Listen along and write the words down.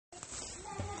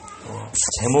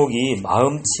제목이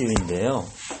마음치유인데요.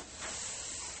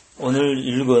 오늘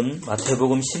읽은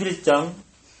마태복음 11장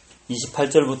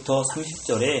 28절부터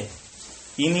 30절에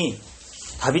이미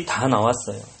답이 다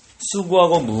나왔어요.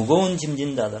 수고하고 무거운 짐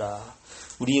진 자들아.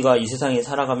 우리가 이 세상에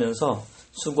살아가면서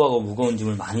수고하고 무거운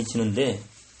짐을 많이 지는데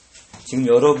지금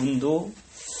여러분도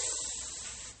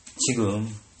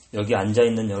지금 여기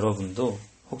앉아있는 여러분도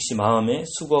혹시 마음에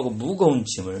수고하고 무거운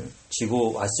짐을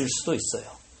지고 왔을 수도 있어요.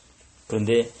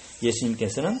 그런데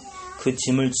예수님께서는 그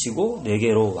짐을 지고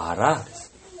내게로 와라.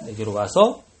 내게로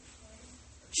와서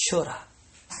쉬어라.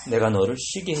 내가 너를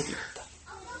쉬게 해주겠다.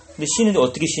 근데 쉬는데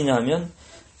어떻게 쉬냐 하면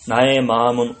나의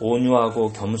마음은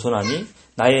온유하고 겸손하니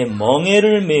나의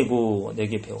멍에를 메고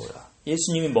내게 배우라.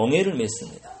 예수님이 멍에를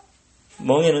맸습니다.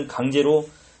 멍에는 강제로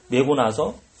메고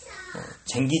나서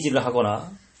쟁기질을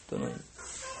하거나 또는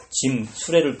짐,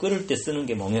 수레를 끌을 때 쓰는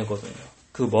게 멍에거든요.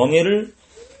 그 멍에를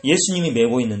예수님이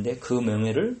메고 있는데 그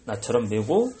멍에를 나처럼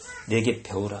메고 내게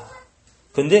배우라.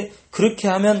 그런데 그렇게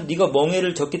하면 네가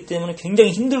멍에를 졌기 때문에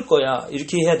굉장히 힘들 거야.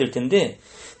 이렇게 해야 될 텐데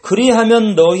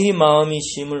그리하면 너희 마음이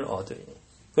쉼을 얻으리니.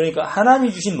 그러니까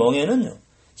하나님이 주신 멍에는요.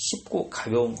 쉽고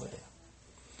가벼운 거예요.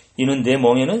 이는 내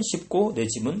멍에는 쉽고 내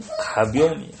짐은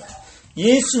가벼움이라.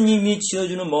 예수님이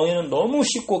지어주는 멍에는 너무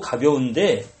쉽고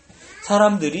가벼운데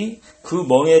사람들이 그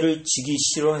멍에를 지기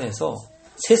싫어해서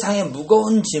세상의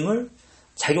무거운 짐을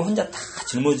자기 혼자 다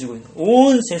짊어지고 있는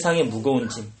온 세상의 무거운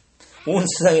짐, 온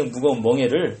세상의 무거운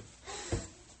멍에를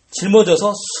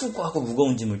짊어져서 수고하고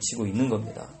무거운 짐을 지고 있는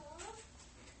겁니다.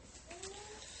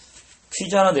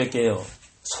 퀴즈 하나 낼게요.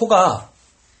 소가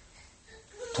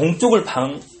동쪽을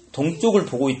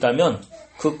보고 있다면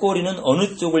그 꼬리는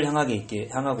어느 쪽을 향하고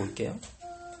있게요?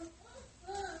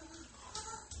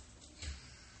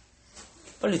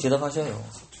 빨리 대답하셔요.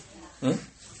 응?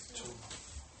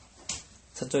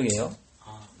 서쪽이에요?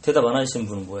 대답 안 하시는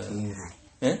분은 뭐예요? 동으로.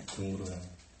 예? 동으로.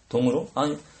 동으로?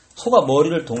 아니, 소가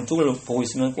머리를 동쪽을 보고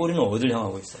있으면 꼬리는 어디를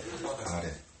향하고 있어요?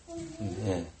 아래.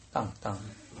 예,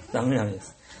 땅을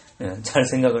향해서. 예, 잘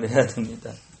생각을 해야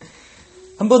됩니다.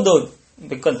 한 번 더,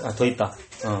 더 있다.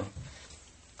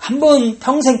 한 번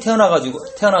평생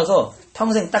태어나서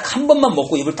평생 딱 한 번만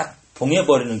먹고 입을 딱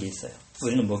봉해버리는 게 있어요.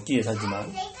 우리는 먹기 위해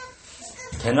살지만,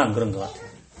 걔는 안 그런 것 같아요.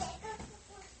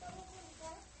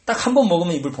 딱 한 번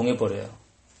먹으면 입을 봉해버려요.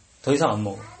 더 이상 안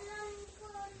먹어.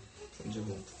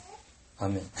 편지봉투.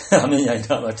 아멘. 아멘이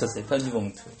아니라 맞췄어요.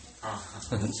 편지봉투.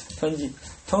 편지,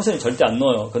 평소에 절대 안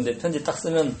넣어요. 근데 편지 딱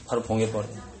쓰면 바로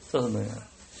봉해버려요. 써서 넣어요.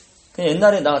 그냥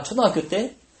옛날에 나 초등학교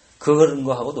때 그런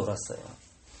거 하고 놀았어요.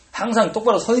 항상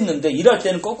똑바로 서 있는데 일할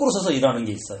때는 거꾸로 서서 일하는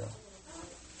게 있어요.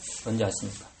 뭔지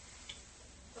아십니까?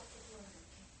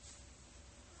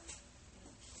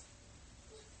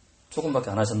 조금밖에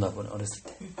안 하셨나 보네, 어렸을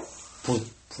때. 붓.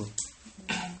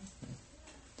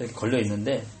 이렇게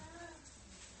걸려있는데,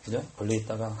 그죠?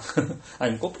 걸려있다가,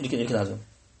 아니, 이렇게 놔줘.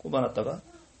 꼽아놨다가,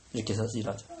 이렇게 서서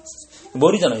일하죠.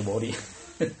 머리잖아요, 머리.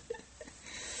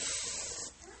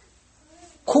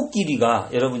 코끼리가,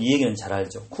 여러분 이 얘기는 잘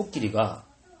알죠? 코끼리가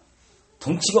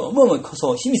덩치가 어마어마하게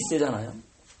커서 힘이 세잖아요.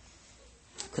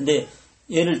 근데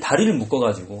얘를 다리를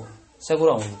묶어가지고,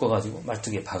 쇠고랑으로 묶어가지고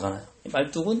말뚝에 박아놔요.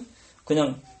 말뚝은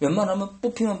그냥 웬만하면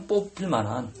뽑히면 뽑힐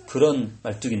만한 그런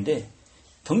말뚝인데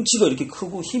덩치가 이렇게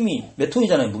크고 힘이 몇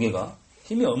톤이잖아요. 무게가.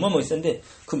 힘이 어마어마하게 센데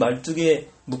그 말뚝에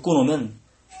묶어놓으면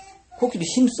코끼리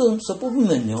힘써서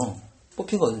뽑으면요.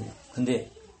 뽑히거든요.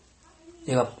 근데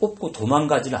얘가 뽑고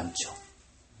도망가지를 않죠.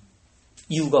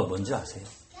 이유가 뭔지 아세요?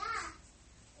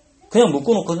 그냥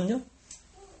묶어놓거든요.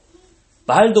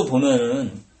 말도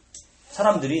보면은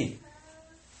사람들이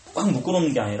꽉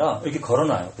묶어놓는 게 아니라 이렇게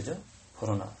걸어놔요. 그죠?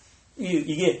 걸어놔.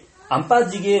 이게 안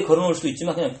빠지게 걸어놓을 수도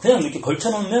있지만 그냥 이렇게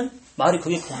걸쳐놓으면 말이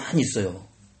그게 가만히 있어요.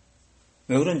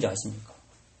 왜 그런지 아십니까?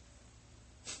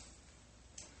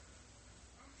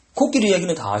 코끼리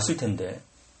얘기는 다 아실 텐데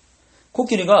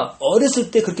코끼리가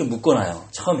어렸을 때 그렇게 묶어놔요.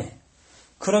 처음에.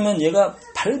 그러면 얘가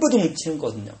발버둥을 치는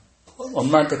거거든요.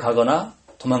 엄마한테 가거나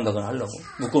도망가거나 하려고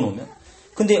묶어놓으면.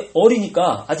 근데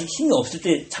어리니까 아직 힘이 없을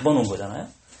때 잡아놓은 거잖아요.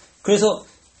 그래서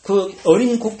그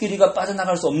어린 코끼리가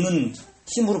빠져나갈 수 없는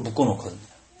힘으로 묶어놓거든요.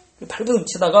 발버둥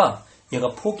치다가 얘가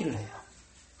포기를 해요.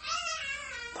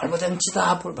 발버둥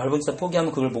치다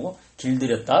포기하면 그걸 보고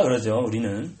길들였다 그러죠.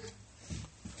 우리는.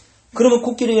 그러면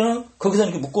코끼리는 거기서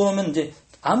이렇게 묶어놓으면 이제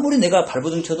아무리 내가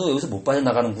발버둥 쳐도 여기서 못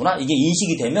빠져나가는구나 이게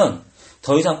인식이 되면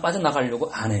더 이상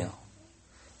빠져나가려고 안 해요.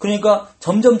 그러니까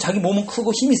점점 자기 몸은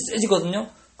크고 힘이 세지거든요.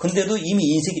 근데도 이미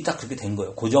인식이 딱 그렇게 된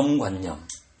거예요.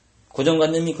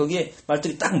 고정관념이 거기에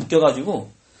말뚝이 딱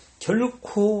묶여가지고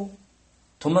결코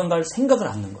도망갈 생각을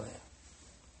않는 거예요.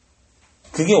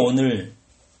 그게 오늘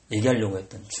얘기하려고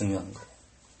했던 중요한 거예요.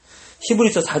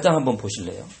 히브리서 4장 한번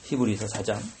보실래요? 히브리서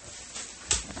 4장.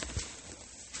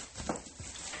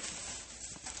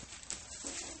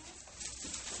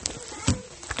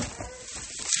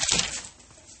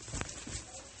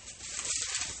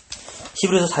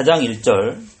 히브리서 4장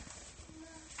 1절.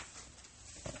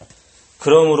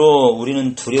 그러므로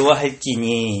우리는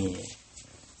두려워할지니.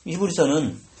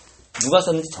 히브리서는 누가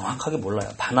썼는지 정확하게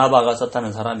몰라요. 바나바가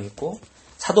썼다는 사람이 있고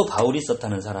사도 바울이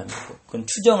썼다는 사람이 있고 그건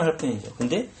추정을 할 뿐이죠.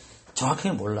 근데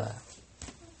정확하게 몰라요.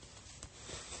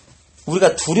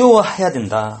 우리가 두려워해야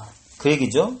된다. 그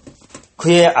얘기죠.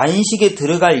 그의 안식에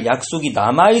들어갈 약속이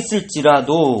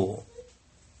남아있을지라도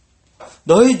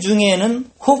너희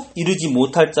중에는 혹 이르지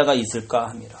못할 자가 있을까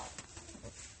함이라.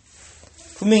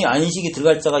 분명히 안식이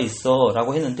들어갈 자가 있어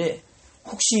라고 했는데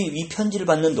혹시 이 편지를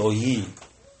받는 너희,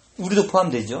 우리도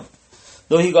포함되죠.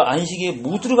 너희가 안식에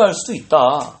못 들어갈 수도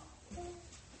있다.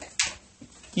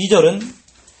 2절은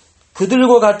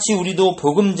그들과 같이 우리도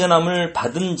복음 전함을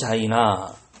받은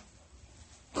자이나.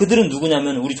 그들은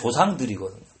누구냐면 우리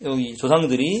조상들이거든요. 여기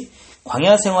조상들이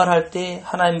광야 생활할 때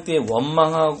하나님께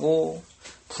원망하고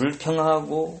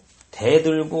불평하고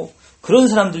대들고 그런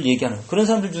사람들 얘기하는 거예요. 그런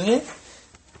사람들 중에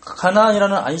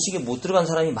가나안이라는 안식에 못 들어간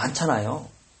사람이 많잖아요.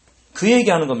 그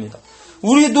얘기하는 겁니다.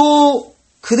 우리도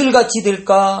그들같이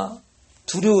될까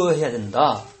두려워해야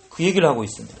된다. 그 얘기를 하고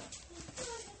있습니다.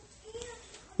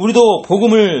 우리도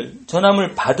복음을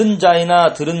전함을 받은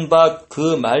자이나 들은 바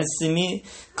그 말씀이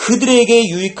그들에게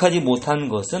유익하지 못한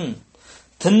것은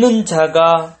듣는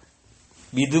자가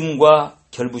믿음과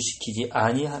결부시키지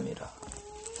아니함이라.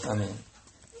 아멘.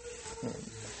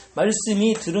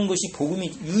 말씀이 들은 것이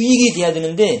복음이 유익이 돼야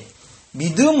되는데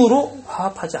믿음으로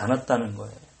화합하지 않았다는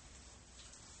거예요.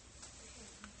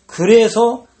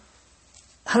 그래서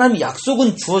하나님의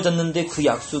약속은 주어졌는데 그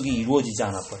약속이 이루어지지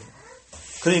않았거든요.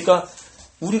 그러니까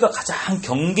우리가 가장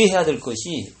경계해야 될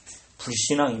것이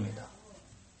불신앙입니다.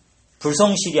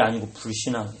 불성실이 아니고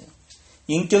불신앙이에요.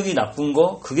 인격이 나쁜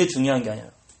거 그게 중요한 게 아니라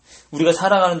우리가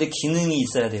살아가는데 기능이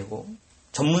있어야 되고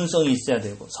전문성이 있어야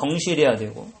되고 성실해야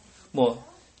되고 뭐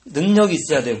능력이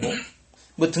있어야 되고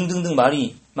뭐 등등등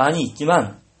말이 많이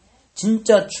있지만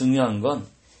진짜 중요한 건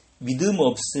믿음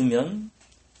없으면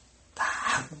다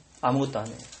아무것도 안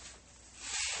해요.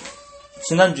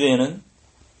 지난주에는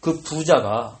그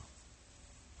부자가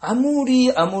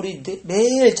아무리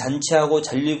매일 잔치하고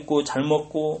잘 입고 잘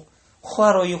먹고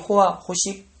호화로이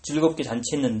호식 즐겁게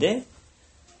잔치했는데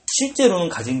실제로는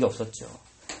가진 게 없었죠.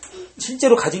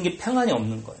 실제로 가진 게 평안이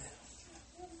없는 거예요.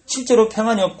 실제로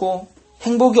평안이 없고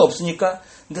행복이 없으니까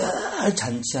늘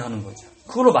잔치하는 거죠.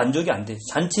 그걸로 만족이 안 돼요.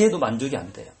 잔치해도 만족이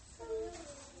안 돼요.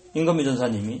 임건미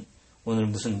전사님이 오늘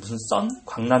무슨 선?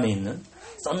 광남에 있는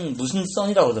선 무슨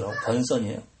선이라고 하더라고.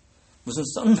 번선이에요. 무슨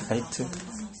선라이트?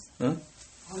 응?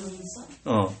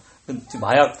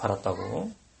 마약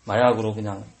팔았다고. 마약으로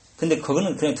그냥. 근데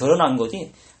그거는 그냥 드러난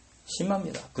거지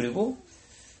심합니다. 그리고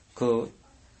그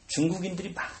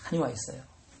중국인들이 많이 와 있어요.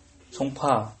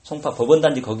 송파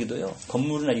법원단지 거기도요.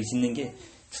 건물이나 이렇게 짓는 게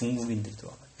중국인들이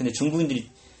들어와요. 근데 중국인들이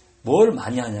뭘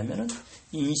많이 하냐면은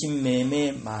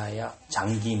인신매매, 마약,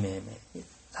 장기매매,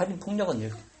 살인폭력은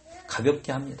이렇게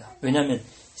가볍게 합니다. 왜냐하면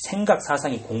생각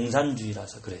사상이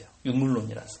공산주의라서 그래요.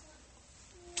 유물론이라서.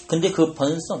 근데 그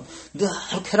번선 늘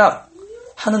쾌락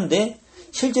하는데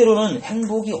실제로는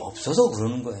행복이 없어서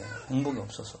그러는 거예요. 행복이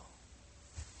없어서.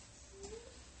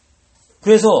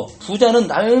 그래서 부자는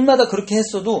날마다 그렇게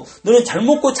했어도 너는 잘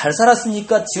먹고 잘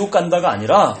살았으니까 지옥 간다가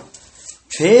아니라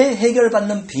죄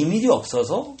해결받는 비밀이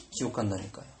없어서 지옥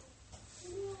간다니까요.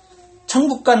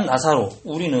 천국 간 나사로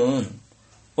우리는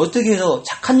어떻게 해서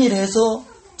착한 일을 해서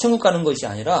천국 가는 것이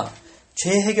아니라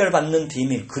죄 해결받는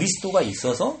비밀 그리스도가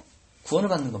있어서 구원을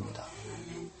받는 겁니다.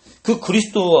 그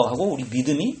그리스도하고 우리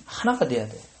믿음이 하나가 돼야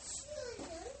돼요.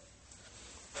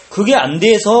 그게 안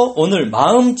돼서 오늘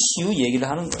마음치유 얘기를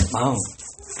하는 거예요. 마음.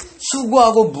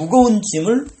 수고하고 무거운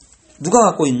짐을 누가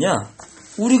갖고 있냐?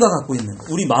 우리가 갖고 있는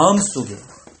거예요. 우리 마음 속에.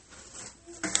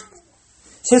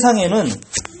 세상에는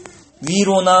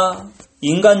위로나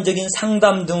인간적인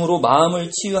상담 등으로 마음을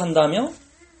치유한다며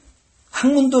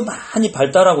학문도 많이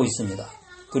발달하고 있습니다.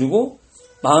 그리고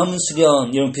마음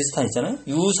수련 이런 비슷한 있잖아요.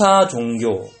 유사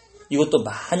종교 이것도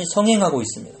많이 성행하고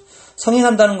있습니다.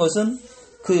 성행한다는 것은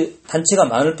그 단체가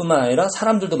많을 뿐만 아니라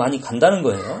사람들도 많이 간다는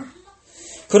거예요.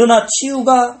 그러나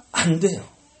치유가 안 돼요.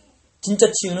 진짜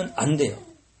치유는 안 돼요.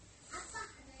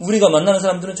 우리가 만나는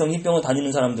사람들은 정신병원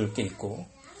다니는 사람들 꽤 있고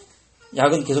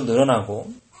약은 계속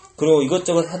늘어나고 그리고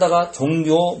이것저것 하다가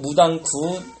종교, 무당,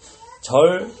 굿,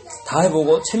 절 다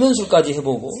해보고 최면술까지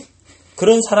해보고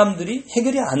그런 사람들이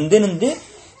해결이 안 되는데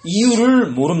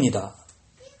이유를 모릅니다.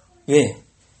 왜?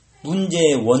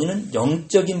 문제의 원인은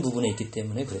영적인 부분에 있기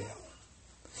때문에 그래요.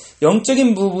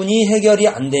 영적인 부분이 해결이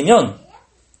안 되면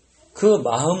그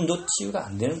마음도 치유가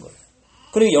안 되는 거예요.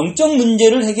 그리고 영적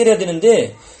문제를 해결해야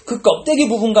되는데 그 껍데기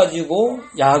부분 가지고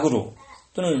약으로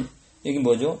또는 여기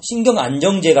뭐죠? 신경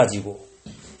안정제 가지고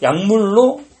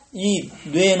약물로 이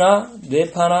뇌나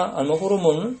뇌파나 아니면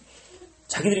호르몬을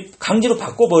자기들이 강제로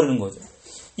바꿔버리는 거죠.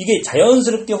 이게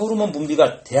자연스럽게 호르몬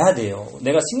분비가 돼야 돼요.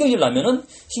 내가 신경질 나면은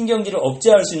신경질을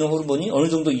억제할 수 있는 호르몬이 어느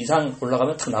정도 이상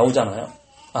올라가면 딱 나오잖아요.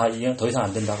 아, 이게 더 이상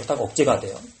안 된다고 딱 억제가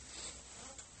돼요.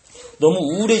 너무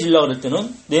우울해지려고 그럴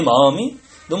때는 내 마음이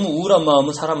너무 우울한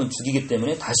마음은 사람을 죽이기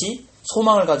때문에 다시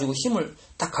소망을 가지고 힘을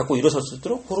딱 갖고 일어설 수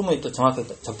있도록 호르몬이 또 정확하게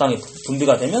적당히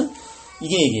분비가 되면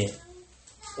이게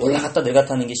올라갔다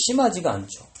내려갔다 하는 게 심하지가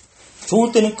않죠.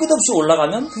 좋을 때는 끝없이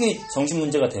올라가면 그게 정신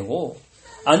문제가 되고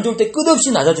안 좋을 때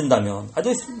끝없이 낮아진다면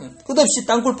아주 끝없이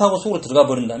땅굴 파고 속으로 들어가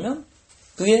버린다면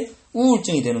그게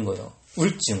우울증이 되는 거예요.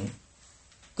 우울증.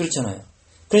 그렇잖아요.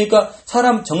 그러니까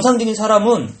정상적인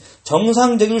사람은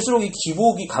정상적일수록 이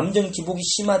기복이, 감정 기복이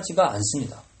심하지가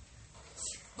않습니다.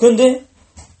 그런데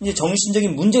이제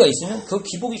정신적인 문제가 있으면 그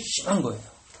기복이 심한 거예요.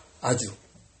 아주.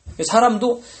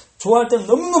 사람도 좋아할 때는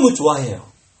너무너무 좋아해요.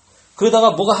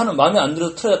 그러다가 뭐가 하나 마음에 안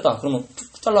들어서 틀어졌다. 그러면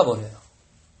툭 잘라버려요.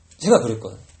 제가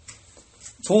그랬거든요.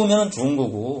 좋으면 좋은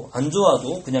거고 안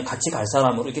좋아도 그냥 같이 갈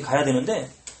사람으로 이렇게 가야 되는데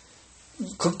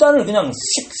극단을 그냥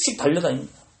휙휙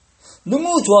달려다닙니다.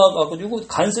 너무 좋아가지고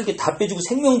간슬게 다 빼주고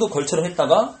생명도 걸처럼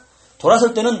했다가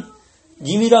돌아설 때는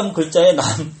님이란 글자에 남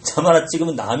하나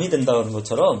찍으면 남이 된다 그런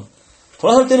것처럼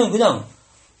돌아설 때는 그냥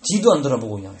뒤도 안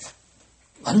돌아보고 그냥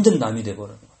완전 남이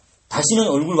돼버리는 거예요. 다시는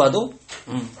얼굴 봐도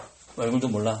얼굴도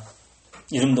몰라,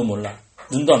 이름도 몰라,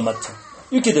 눈도 안 맞춰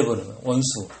이렇게 돼버리는 거예요.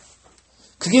 원수.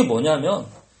 그게 뭐냐면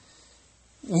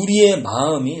우리의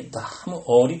마음이 너무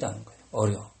어리다는 거예요.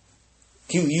 어려.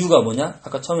 그 이유가 뭐냐?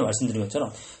 아까 처음에 말씀드린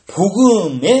것처럼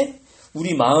복음에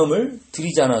우리 마음을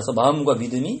들이지 않아서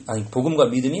복음과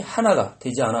믿음이 하나가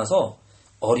되지 않아서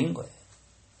어린 거예요.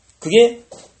 그게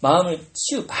마음을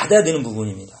치유받아야 되는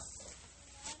부분입니다.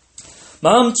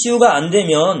 마음 치유가 안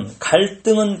되면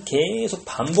갈등은 계속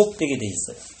반복되게 돼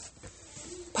있어요.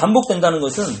 반복된다는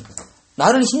것은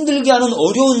나를 힘들게 하는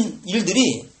어려운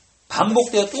일들이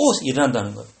반복되어 또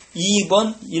일어난다는 거예요.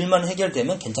 이번 일만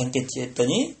해결되면 괜찮겠지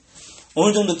했더니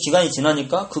어느 정도 기간이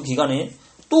지나니까 그 기간에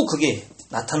또 그게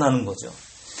나타나는 거죠.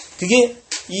 그게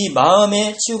이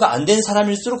마음의 치유가 안 된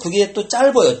사람일수록 그게 또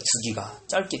짧아요. 주기가.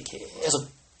 짧게 계속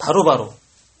바로바로.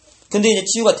 근데 이제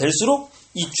치유가 될수록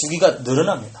이 주기가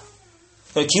늘어납니다.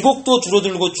 기복도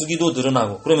줄어들고 주기도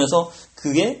늘어나고 그러면서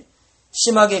그게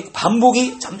심하게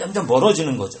반복이 점점점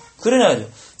멀어지는 거죠. 그래야죠.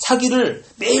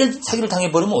 매일 사기를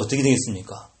당해버리면 어떻게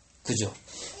되겠습니까? 그죠?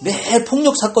 매일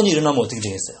폭력 사건이 일어나면 어떻게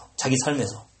되겠어요? 자기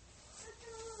삶에서.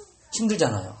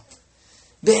 힘들잖아요.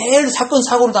 매일 사건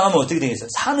사고를 당하면 어떻게 되겠어요?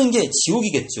 사는 게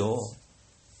지옥이겠죠.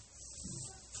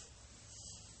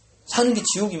 사는 게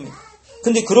지옥입니다.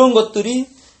 근데 그런 것들이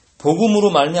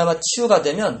복음으로 말미암아 치유가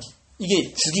되면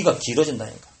이게 주기가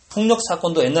길어진다니까. 폭력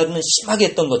사건도 옛날에는 심하게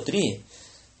했던 것들이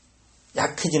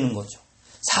약해지는 거죠.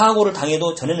 사고를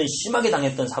당해도 전에는 심하게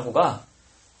당했던 사고가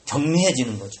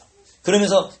경미해지는 거죠.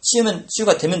 그러면서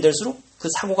치유가 되면 될수록 그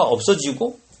사고가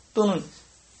없어지고 또는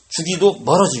주기도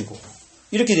멀어지고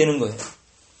이렇게 되는 거예요.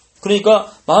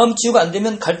 그러니까 마음 치유가 안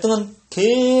되면 갈등은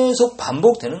계속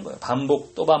반복되는 거예요.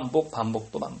 반복 또 반복,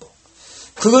 반복 또 반복.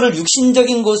 그거를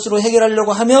육신적인 것으로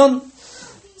해결하려고 하면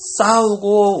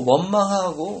싸우고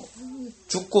원망하고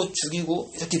죽고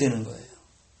죽이고 이렇게 되는 거예요.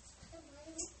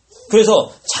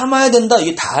 그래서 참아야 된다.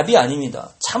 이게 답이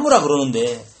아닙니다. 참으라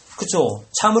그러는데 그쵸?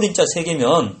 참을인자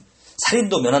 3개면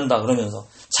살인도 면한다 그러면서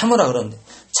참으라 그러는데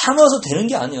참아서 되는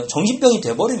게 아니에요. 정신병이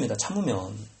돼버립니다.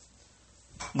 참으면.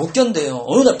 못 견뎌요.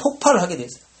 어느 날 폭발을 하게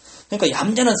됐어요. 그러니까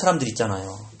얌전한 사람들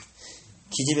있잖아요.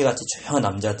 기집애같이 조용한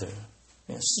남자들.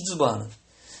 수줍어하는.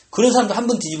 그런 사람들 한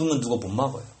번 뒤집으면 누가 못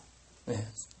막아요.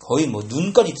 거의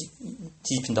눈까지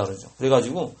뒤집힌다 그러죠.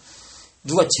 그래가지고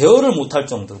누가 제어를 못할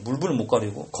정도로 물불을 못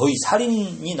가리고 거의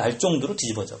살인이 날 정도로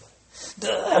뒤집어져 버려요.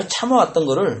 늘 참아왔던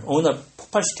거를 어느 날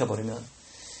폭발시켜버리면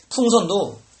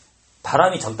풍선도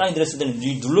바람이 적당히 들었을 때는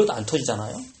눌러도 안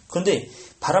터지잖아요. 그런데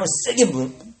바람을 세게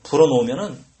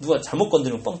불어놓으면 누가 잘못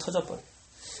건드리면 뻥 터져버려요.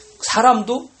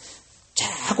 사람도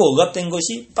자꾸 억압된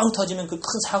것이 빵 터지면 그 큰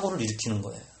사고를 일으키는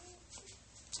거예요.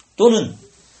 또는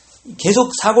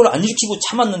계속 사고를 안 일으키고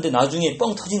참았는데 나중에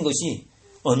뻥 터진 것이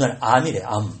어느 날 암이래.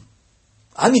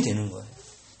 암이 되는 거예요.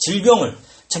 질병을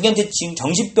자기한테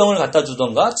정신병을 갖다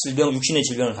주던가 육신의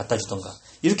질병을 갖다 주던가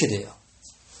이렇게 돼요.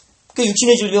 그러니까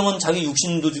육신의 질병은 자기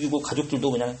육신도 죽이고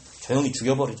가족들도 그냥 조용히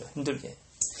죽여버리죠. 힘들게.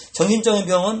 정신적인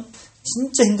병은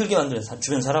진짜 힘들게 만드는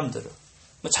주변 사람들을.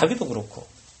 자기도 그렇고.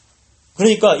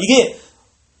 그러니까 이게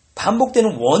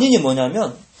반복되는 원인이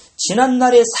뭐냐면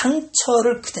지난날의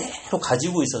상처를 그대로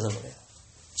가지고 있어서 그래요.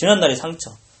 지난날의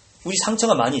상처. 우리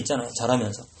상처가 많이 있잖아요.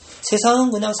 자라면서.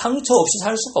 세상은 그냥 상처 없이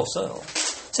살 수가 없어요.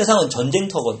 세상은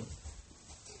전쟁터거든요.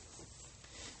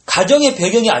 가정의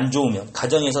배경이 안 좋으면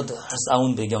가정에서 늘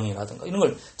싸운 배경이라든가 이런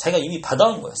걸 자기가 이미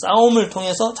받아온 거예요. 싸움을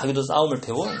통해서 자기도 싸움을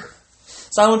배워온 거예요.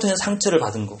 싸움을 통해서 상처를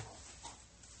받은 거고.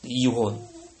 이혼,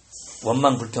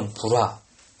 원망, 불평, 불화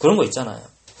그런 거 있잖아요.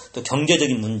 또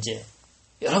경제적인 문제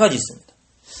여러 가지 있습니다.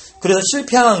 그래서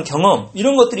실패한 경험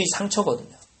이런 것들이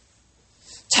상처거든요.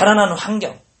 자라나는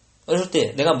환경 어렸을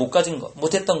때 내가 못 가진 거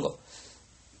못했던 거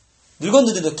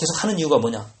늙었는데도 계속 하는 이유가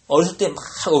뭐냐. 어렸을 때 막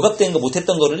억압된 거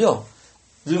못했던 거를요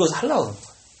늙어서 하려고 그러는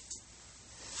거예요.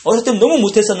 어렸을 때 너무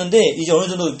못했었는데 이제 어느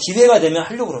정도 기회가 되면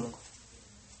하려고 그러는 거예요.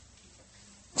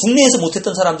 국내에서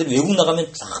못했던 사람들이 외국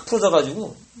나가면 쫙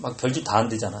풀어져가지고 막 별짓 다 안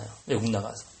되잖아요. 외국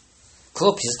나가서.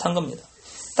 그거 비슷한 겁니다.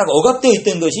 딱 억압되어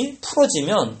있던 것이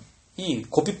풀어지면 이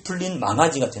고삐 풀린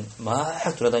망아지가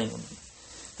막 돌아다니는 겁니다.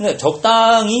 그러니까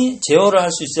적당히 제어를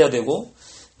할 수 있어야 되고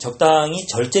적당히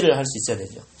절제를 할 수 있어야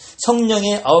되죠.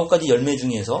 성령의 9가지 열매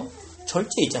중에서 절제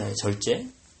있잖아요. 절제.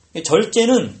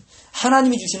 절제는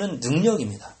하나님이 주시는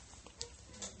능력입니다.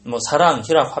 뭐 사랑,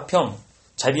 희락, 화평,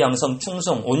 자비, 양성,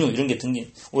 충성, 온유 이런 게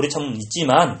등기 오래 참은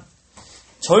있지만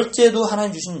절제도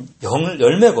하나님 주신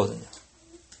열매거든요.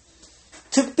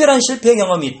 특별한 실패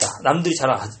경험이 있다. 남들이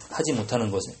잘 하지 못하는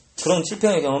것에. 그런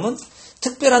실패의 경험은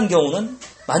특별한 경우는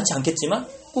많지 않겠지만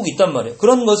꼭 있단 말이에요.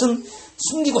 그런 것은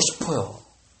숨기고 싶어요.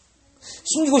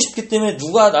 숨기고 싶기 때문에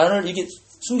누가 나를 이게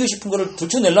숨기고 싶은 거를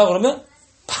들춰내려고 그러면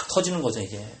팍 터지는 거죠,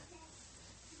 이게.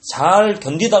 잘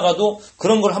견디다가도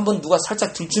그런 걸 한번 누가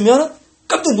살짝 들추면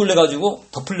깜짝 놀래가지고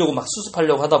덮으려고 막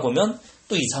수습하려고 하다 보면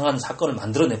또 이상한 사건을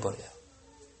만들어내버려요.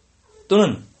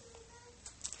 또는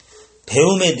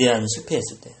배움에 대한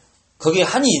실패했을 때 거기에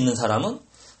한이 있는 사람은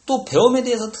또 배움에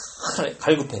대해서 늘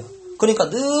갈급해요. 그러니까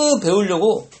늘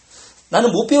배우려고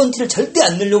나는 못 배운 티를 절대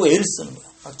안 내려고 애를 쓰는 거예요.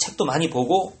 막 책도 많이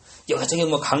보고 여기저기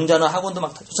뭐 강좌나 학원도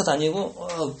막 쫓아다니고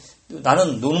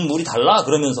나는 노는 물이 달라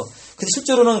그러면서 근데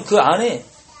실제로는 그 안에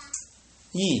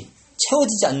이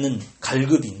채워지지 않는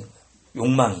갈급이 있는 거예요.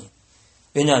 욕망이.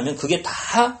 왜냐하면 그게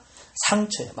다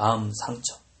상처예요. 마음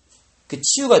상처. 그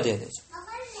치유가 돼야 되죠.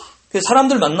 그래서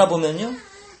사람들 만나보면요.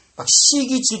 막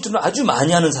시기 질투를 아주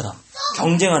많이 하는 사람.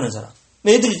 경쟁하는 사람.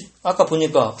 애들이 아까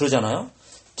보니까 그러잖아요.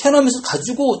 태어나면서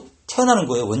가지고 태어나는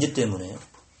거예요. 원죄 때문에.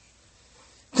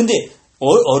 근데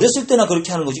어렸을 때나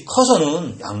그렇게 하는 거지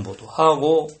커서는 양보도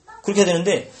하고 그렇게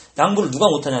되는데 양보를 누가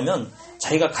못하냐면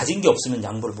자기가 가진 게 없으면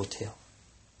양보를 못해요.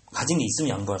 가진 게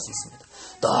있으면 양보할 수 있습니다.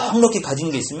 넉넉히 가진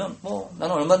게 있으면 뭐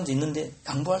나는 얼마든지 있는데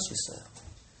양보할 수 있어요.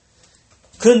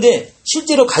 그런데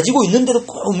실제로 가지고 있는데도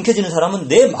꼭 움켜쥐는 사람은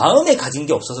내 마음에 가진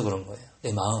게 없어서 그런 거예요.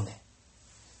 내 마음에.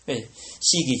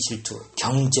 시기, 질투,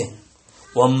 경쟁,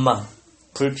 원망,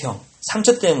 불평,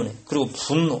 상처 때문에 그리고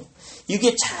분노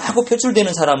이게 자꾸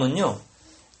표출되는 사람은요.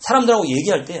 사람들하고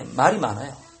얘기할 때 말이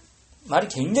많아요. 말이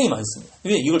굉장히 많습니다.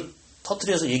 왜? 이걸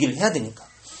터뜨려서 얘기를 해야 되니까.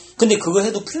 근데 그거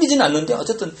해도 풀리지는 않는데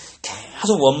어쨌든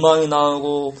계속 원망이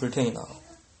나오고 불평이 나오고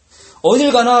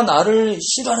어딜 가나 나를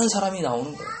싫어하는 사람이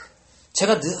나오는 거예요.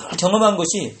 제가 늘 경험한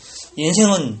것이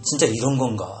인생은 진짜 이런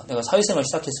건가. 내가 사회생활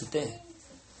시작했을 때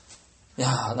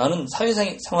나는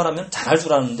사회생활하면 잘할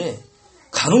줄 아는데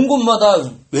가는 곳마다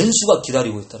왼수가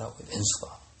기다리고 있더라고요.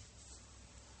 왼수가.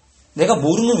 내가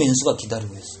모르는 왼수가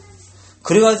기다리고 있어.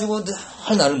 그래가지고 늘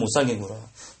나를 못 살게 굴어요.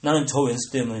 나는 저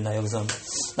왼수 때문에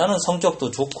나는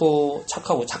성격도 좋고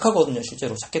착하거든요.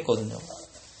 실제로 착했거든요.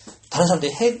 다른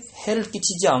사람들이 해를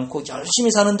끼치지 않고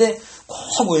열심히 사는데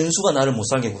꼭 왼수가 나를 못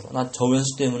살게 굴어. 나 저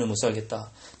왼수 때문에 못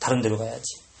살겠다. 다른 데로 가야지.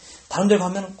 다른 데로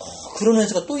가면 꼭 그런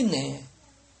왼수가 또 있네.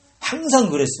 항상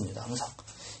그랬습니다. 항상.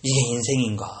 이게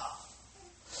인생인가.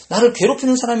 나를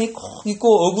괴롭히는 사람이 꼭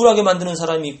있고 억울하게 만드는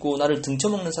사람이 있고 나를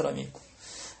등쳐먹는 사람이 있고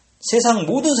세상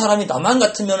모든 사람이 나만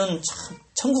같으면 참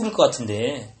천국일 것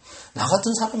같은데 나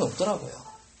같은 사람이 없더라고요.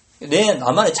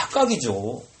 나만의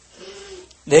착각이죠.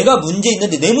 내가 문제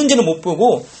있는데 내 문제는 못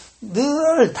보고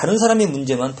늘 다른 사람의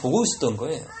문제만 보고 있었던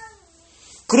거예요.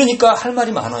 그러니까 할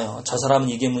말이 많아요. 저 사람은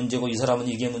이게 문제고 이 사람은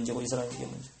이게 문제고 이 사람은 이게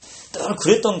문제고 늘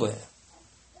그랬던 거예요.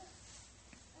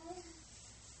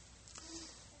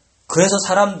 그래서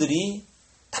사람들이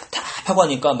답답하고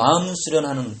하니까 마음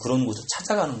수련하는 그런 곳을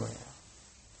찾아가는 거예요.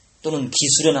 또는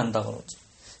기수련한다 그러지.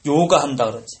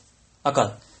 요가한다 그러지.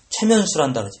 아까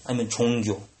최면술한다 그러지. 아니면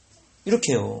종교.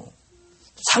 이렇게요.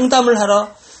 상담을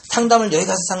하라. 상담을 여기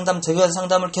가서 상담 저기 가서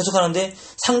상담을 계속 하는데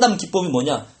상담 기법이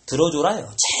뭐냐. 들어줘라요.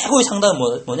 최고의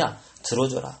상담은 뭐냐.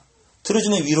 들어줘라.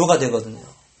 들어주면 위로가 되거든요.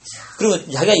 그리고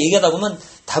자기가 얘기하다 보면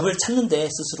답을 찾는데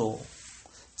스스로.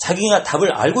 자기가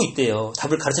답을 알고 있대요.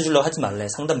 답을 가르쳐 주려고 하지 말래.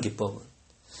 상담 기법은.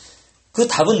 그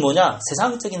답은 뭐냐?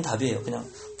 세상적인 답이에요. 그냥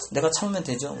내가 참으면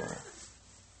되죠. 뭐.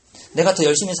 내가 더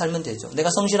열심히 살면 되죠. 내가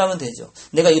성실하면 되죠.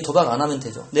 내가 이 도박 안 하면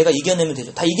되죠. 내가 이겨내면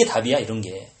되죠. 다 이게 답이야. 이런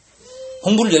게.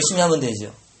 공부를 열심히 하면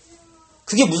되죠.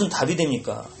 그게 무슨 답이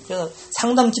됩니까? 그래서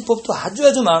상담 기법도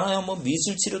아주 많아요. 뭐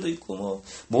미술 치료도 있고 뭐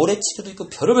모래 치료도 있고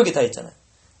별의별 게 다 있잖아요.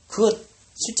 그거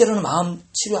실제로는 마음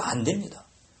치료 안 됩니다.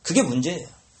 그게 문제예요.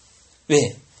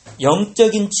 왜?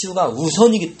 영적인 치유가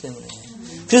우선이기 때문에.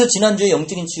 그래서 지난주에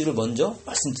영적인 치유를 먼저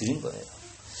말씀드린 거예요.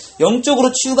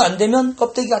 영적으로 치유가 안 되면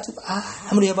껍데기 가지고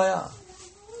아무리 해봐야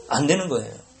안 되는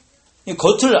거예요.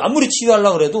 겉을 아무리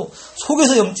치유하려고 그래도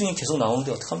속에서 염증이 계속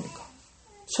나오는데 어떡합니까?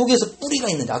 속에서 뿌리가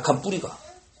있는데, 악한 뿌리가.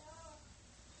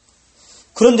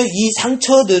 그런데 이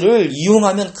상처들을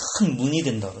이용하면 큰 문이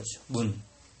된다 그러죠. 문.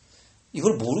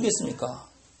 이걸 모르겠습니까?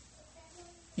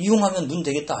 이용하면 문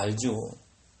되겠다 알죠.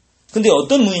 근데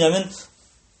어떤 문이냐면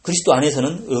그리스도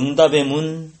안에서는 응답의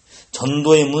문,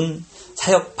 전도의 문,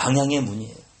 사역 방향의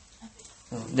문이에요.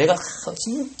 내가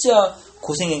진짜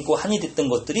고생했고 한이 됐던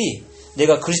것들이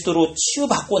내가 그리스도로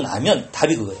치유받고 나면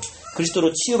답이 그거예요.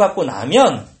 그리스도로 치유받고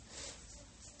나면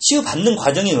치유받는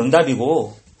과정이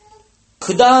응답이고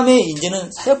그 다음에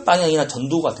이제는 사역 방향이나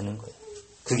전도가 되는 거예요.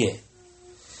 그게.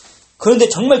 그런데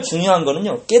정말 중요한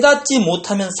거는요. 깨닫지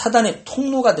못하면 사단의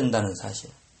통로가 된다는 사실.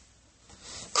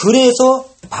 그래서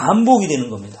반복이 되는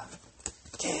겁니다.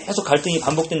 계속 갈등이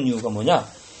반복되는 이유가 뭐냐?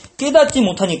 깨닫지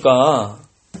못하니까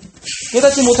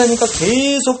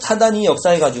계속 사단이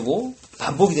역사해가지고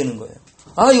반복이 되는 거예요.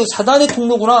 아, 이거 사단의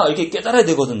통로구나. 이렇게 깨달아야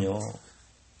되거든요.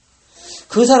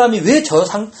 그 사람이 왜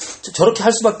저렇게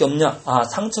할 수밖에 없냐? 아,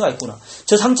 상처가 있구나.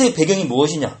 저 상처의 배경이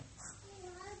무엇이냐?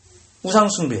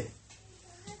 우상숭배,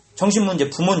 정신문제,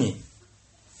 부모님,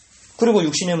 그리고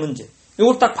육신의 문제.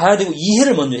 이걸 딱 봐야 되고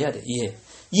이해를 먼저 해야 돼.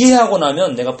 이해하고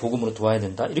나면 내가 복음으로 도와야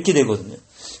된다. 이렇게 되거든요.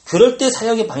 그럴 때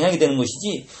사역의 방향이 되는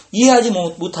것이지 이해하지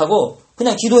못하고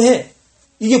그냥 기도해.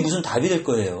 이게 무슨 답이 될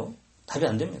거예요? 답이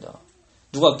안 됩니다.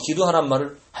 누가 기도하란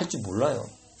말을 할 줄 몰라요.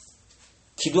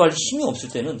 기도할 힘이 없을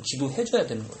때는 기도해줘야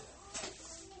되는 거예요.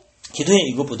 기도해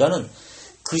이것보다는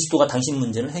그리스도가 당신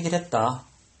문제를 해결했다.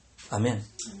 아멘.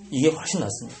 이게 훨씬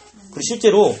낫습니다. 그리고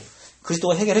실제로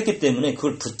그리스도가 해결했기 때문에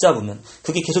그걸 붙잡으면,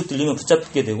 그게 계속 들리면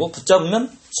붙잡게 되고,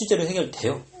 붙잡으면 실제로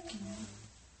해결돼요.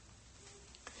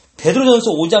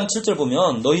 베드로전서 5장 7절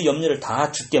보면 너희 염려를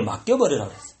다 주께 맡겨버리라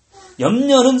그랬어요.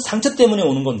 염려는 상처 때문에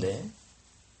오는 건데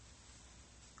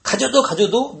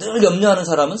가져도 늘 염려하는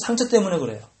사람은 상처 때문에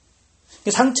그래요.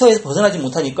 상처에서 벗어나지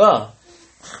못하니까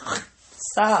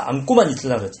쌓아 안고만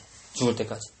있으려고 그러지. 죽을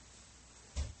때까지.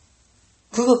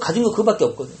 그거 가진 거 그거밖에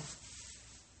없거든요.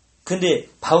 근데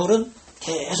바울은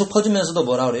계속 퍼주면서도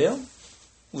뭐라 그래요?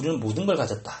 우리는 모든 걸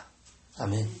가졌다.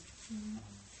 아멘.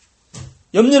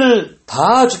 염려를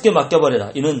다 주께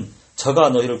맡겨버려라. 이는 저가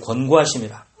너희를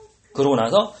권고하심이라. 그러고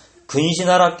나서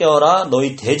근신하라 깨어라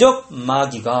너희 대적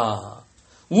마귀가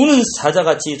우는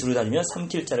사자같이 두루다니며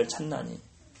삼킬 자를 찾나니.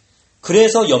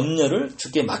 그래서 염려를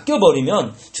주께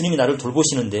맡겨버리면 주님이 나를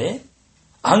돌보시는데,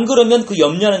 안 그러면 그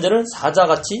염려하는 자를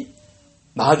사자같이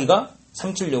마귀가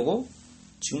삼키려고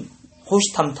지금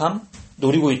호시탐탐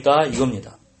노리고 있다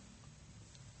이겁니다.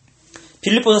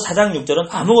 빌립보서 4장 6절은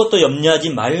아무것도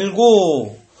염려하지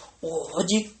말고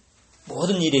오직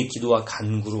모든 일에 기도와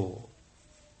간구로.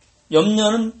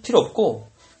 염려는 필요 없고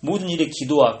모든 일에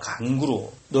기도와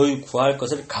간구로 너희 구할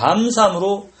것을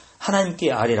감사함으로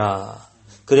하나님께 아뢰라.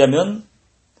 그러면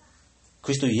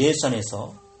그리스도 예수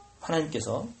안에서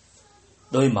하나님께서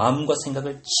너희 마음과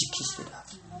생각을 지키시리라.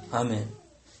 아멘.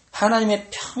 하나님의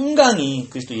평강이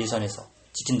그리스도 예수 안에서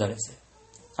지킨다 그랬어요.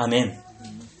 아멘.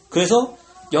 그래서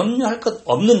염려할 것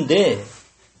없는데,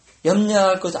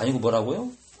 염려할 것 아니고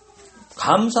뭐라고요?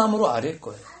 감사함으로 아뢰일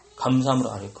거예요.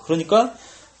 감사함으로 아뢰일 거예요. 그러니까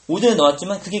오전에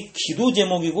나왔지만 그게 기도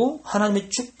제목이고 하나님의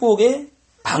축복의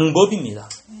방법입니다.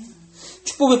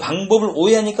 축복의 방법을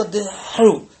오해하니까 늘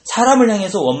사람을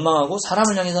향해서 원망하고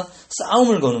사람을 향해서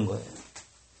싸움을 거는 거예요.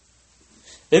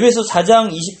 에베소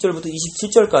 4장 20절부터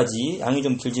 27절까지 양이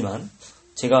좀 길지만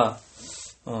제가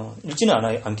읽지는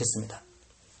않겠습니다.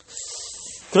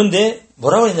 그런데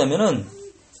뭐라고 했냐면은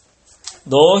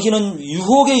너희는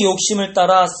유혹의 욕심을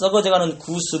따라 썩어져가는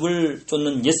구습을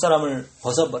쫓는 옛사람을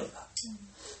벗어버려라.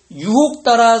 유혹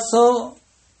따라서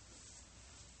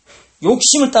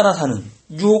욕심을 따라 사는,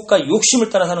 유혹과 욕심을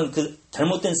따라 사는 그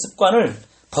잘못된 습관을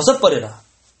벗어버려라.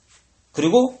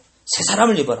 그리고 새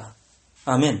사람을 입어라.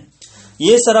 아멘.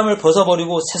 옛사람을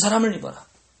벗어버리고 새 사람을 입어라.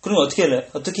 그러면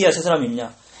어떻게 해야 새 사람이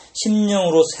입냐?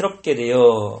 심령으로 새롭게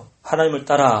되어 하나님을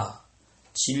따라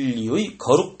진리의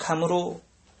거룩함으로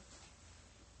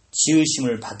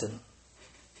지으심을 받은.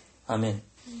 아멘.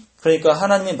 그러니까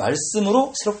하나님의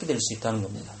말씀으로 새롭게 될 수 있다는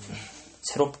겁니다.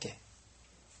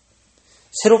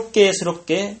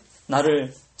 새롭게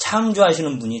나를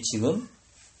창조하시는 분이 지금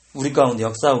우리 가운데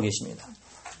역사하고 계십니다.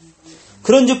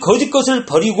 그런즉 거짓 것을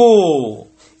버리고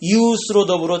이웃으로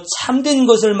더불어 참된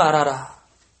것을 말하라.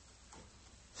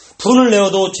 분을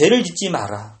내어도 죄를 짓지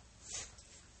마라.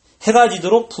 해가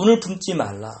지도록 분을 품지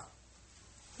말라.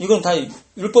 이건 다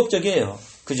율법적이에요.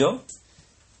 그죠?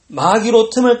 마귀로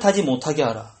틈을 타지 못하게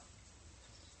하라.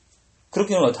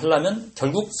 그렇게 하려면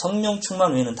결국 성령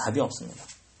충만 외에는 답이 없습니다.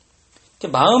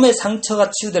 마음의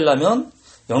상처가 치유되려면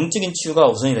영적인 치유가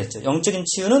우선이랬죠. 영적인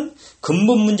치유는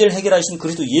근본 문제를 해결하신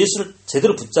그리스도 예수를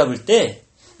제대로 붙잡을 때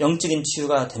영적인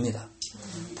치유가 됩니다.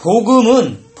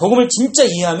 복음을 진짜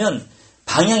이해하면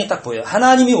방향이 딱 보여요.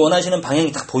 하나님이 원하시는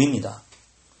방향이 딱 보입니다.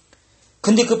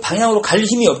 근데 그 방향으로 갈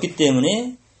힘이 없기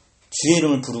때문에 주의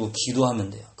이름을 부르고 기도하면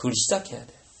돼요. 그걸 시작해야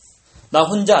돼요. 나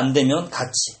혼자 안 되면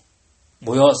같이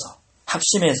모여서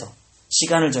합심해서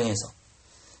시간을 정해서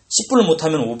 10분을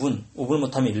못하면 5분, 5분을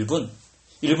못하면 1분,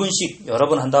 1분씩 여러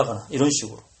번 한다거나 이런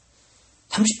식으로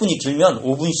 30분이 길면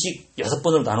 5분씩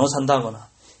 6번으로 나눠서 한다거나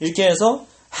이렇게 해서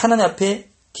하나님 앞에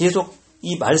계속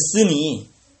이 말씀이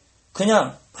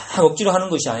그냥 막 억지로 하는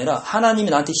것이 아니라 하나님이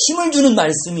나한테 힘을 주는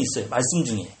말씀이 있어요. 말씀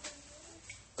중에.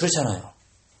 그렇잖아요.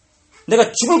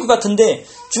 내가 죽을 것 같은데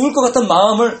죽을 것 같은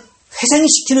마음을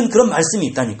회생시키는 그런 말씀이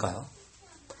있다니까요.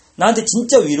 나한테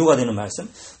진짜 위로가 되는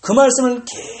말씀. 그 말씀을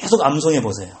계속 암송해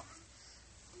보세요.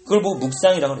 그걸 보고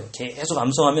묵상이라고 그래요. 계속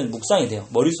암송하면 묵상이 돼요.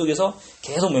 머릿속에서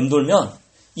계속 맴돌면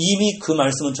이미 그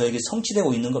말씀은 저에게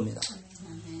성취되고 있는 겁니다.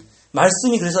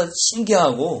 말씀이 그래서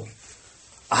신기하고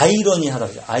아이러니하다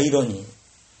그래요. 아이러니.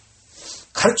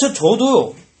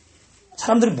 가르쳐줘도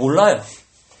사람들이 몰라요.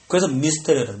 그래서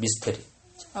미스테리라고 미스테리.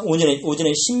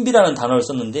 오전에 신비라는 단어를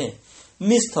썼는데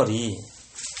미스터리인지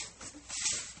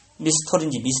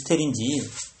미스테리인지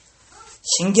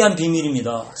신기한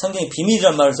비밀입니다. 성경에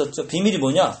비밀이란 말을 썼죠. 비밀이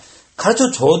뭐냐?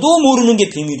 가르쳐줘도 모르는 게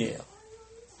비밀이에요.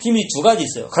 비밀이 두 가지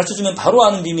있어요. 가르쳐주면 바로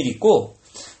아는 비밀이 있고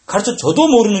가르쳐줘도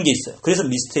모르는 게 있어요. 그래서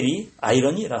미스테리,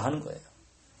 아이러니라 하는 거예요.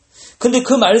 근데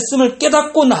그 말씀을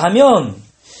깨닫고 나면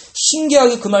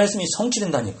신기하게 그 말씀이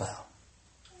성취된다니까요.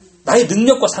 나의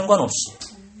능력과 상관없이.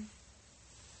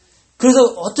 그래서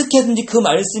어떻게든지 그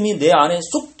말씀이 내 안에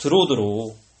쏙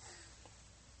들어오도록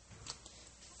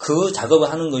그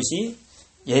작업을 하는 것이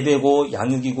예배고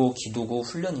양육이고 기도고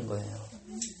훈련인 거예요.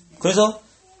 그래서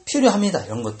필요합니다.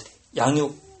 이런 것들이.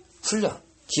 양육, 훈련,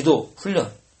 기도,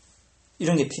 훈련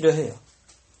이런 게 필요해요.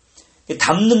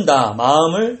 담는다.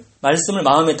 말씀을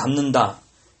마음에 담는다.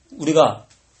 우리가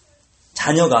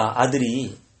자녀가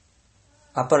아들이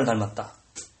아빠를 닮았다.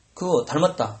 그거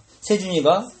닮았다.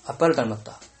 세준이가 아빠를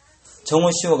닮았다.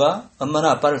 정호시호가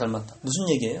엄마나 아빠를 닮았다. 무슨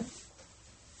얘기예요?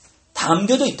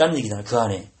 담겨져 있다는 얘기잖아요. 그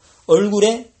안에.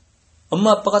 얼굴에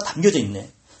엄마 아빠가 담겨져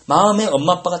있네. 마음에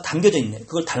엄마 아빠가 담겨져 있네.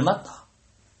 그걸 닮았다.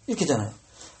 이렇게잖아요.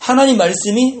 하나님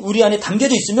말씀이 우리 안에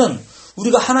담겨져 있으면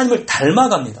우리가 하나님을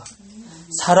닮아갑니다.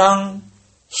 사랑,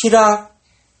 희락,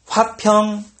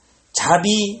 화평,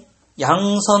 자비,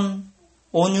 양선,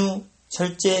 온유,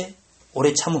 절제,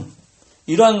 오래 참음.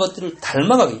 이러한 것들을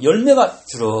닮아가게 열매가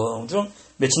주렁주렁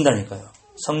맺힌다니까요.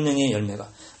 성령의 열매가.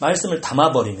 말씀을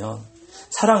담아버리면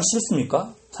사랑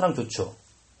싫습니까? 사랑 좋죠.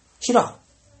 희락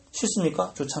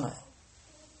싫습니까? 좋잖아요.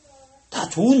 다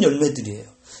좋은 열매들이에요.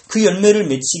 그 열매를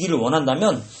맺히기를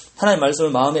원한다면 하나님의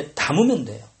말씀을 마음에 담으면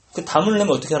돼요. 그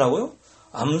담으려면 어떻게 하라고요?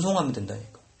 암송하면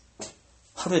된다니까.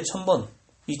 하루에 1000번,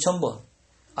 2000번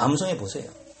암송해 보세요.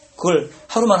 그걸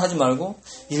하루만 하지 말고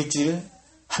일주일,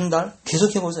 한 달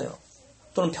계속 해보세요.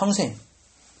 또는 평생.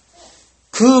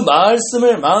 그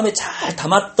말씀을 마음에 잘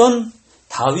담았던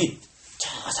다윗,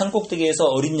 저 산꼭대기에서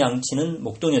어린 양치는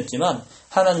목동이었지만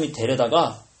하나님이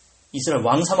데려다가 이스라엘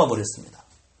왕 삼아버렸습니다.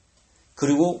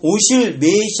 그리고 오실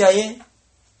메시아의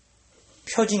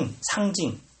표징,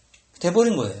 상징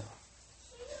돼버린 거예요.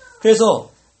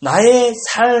 그래서 나의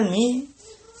삶이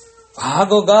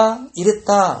과거가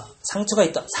이랬다, 상처가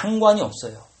있다, 상관이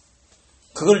없어요.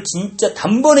 그걸 진짜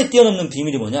단번에 뛰어넘는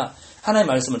비밀이 뭐냐? 하나님의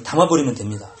말씀을 담아버리면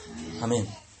됩니다. 아멘.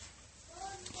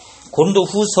 고린도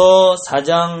후서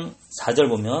 4장 4절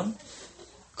보면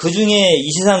그 중에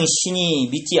이 세상 신이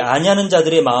믿지 아니하는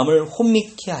자들의 마음을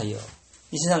혼미케 하여.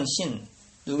 이 세상 신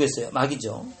누구겠어요?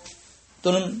 마귀죠.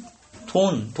 또는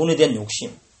돈에 대한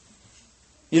욕심.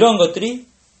 이러한 것들이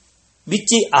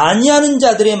믿지 아니하는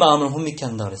자들의 마음을 혼미케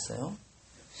한다 그랬어요.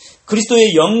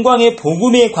 그리스도의 영광의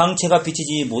복음의 광채가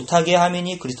비치지 못하게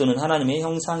하매니 그리스도는 하나님의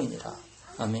형상이니라.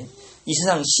 아멘. 이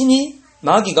세상 신이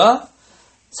마귀가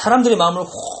사람들의 마음을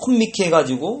혼미케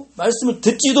해가지고 말씀을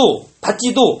듣지도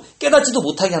받지도 깨닫지도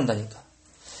못하게 한다니까.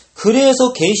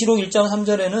 그래서 계시록 1장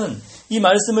 3절에는 이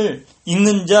말씀을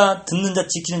읽는 자, 듣는 자,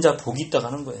 지키는 자 복이 있다고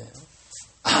하는 거예요.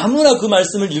 아무나 그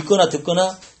말씀을 읽거나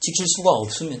듣거나 지킬 수가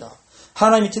없습니다.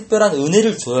 하나님이 특별한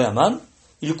은혜를 줘야만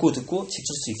읽고 듣고 지킬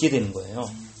수 있게 되는 거예요.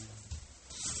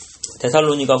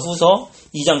 데살로니가 후서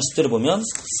 2장 10절에 보면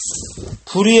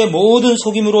불의의 모든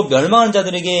속임으로 멸망한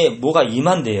자들에게 뭐가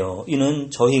임한대요. 이는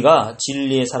저희가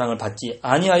진리의 사랑을 받지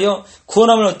아니하여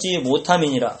구원함을 얻지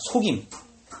못함이니라. 속임.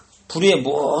 불의의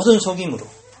모든 속임으로.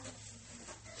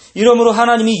 이러므로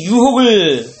하나님이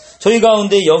유혹을 저희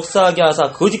가운데 역사하게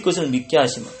하사 거짓 것을 믿게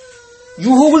하시면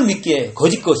유혹을 믿게 해,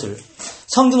 거짓 것을.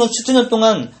 성경은 수천 년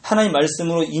동안 하나님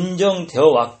말씀으로 인정되어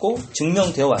왔고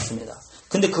증명되어 왔습니다.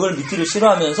 근데 그걸 믿기를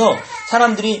싫어하면서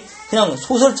사람들이 그냥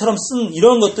소설처럼 쓴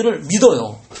이런 것들을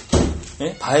믿어요.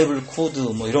 예? 바이블 코드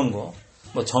뭐 이런 거,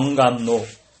 뭐 정감록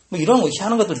뭐 이런 거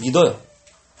희한한 것들 믿어요.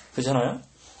 그렇잖아요?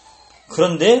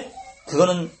 그런데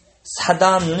그거는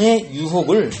사단의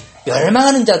유혹을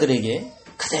멸망하는 자들에게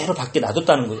그대로 밖에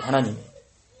놔뒀다는 거예요. 하나님이.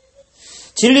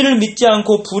 진리를 믿지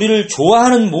않고 불의를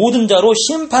좋아하는 모든 자로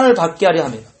심판을 받게 하려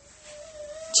합니다.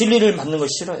 진리를 받는 걸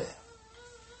싫어해요.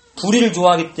 불의를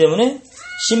좋아하기 때문에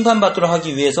심판받도록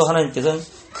하기 위해서 하나님께서는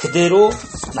그대로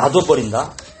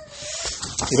놔둬버린다.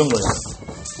 이런 거예요.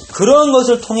 그런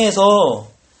것을 통해서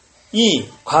이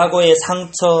과거의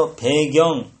상처,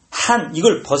 배경, 한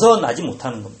이걸 벗어나지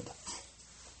못하는 겁니다.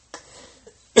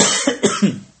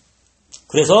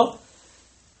 그래서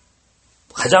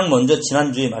가장 먼저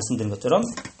지난주에 말씀드린 것처럼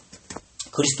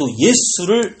그리스도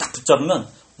예수를 딱 붙잡으면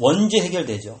원죄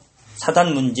해결되죠.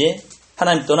 사단 문제,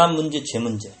 하나님 떠난 문제, 죄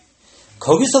문제.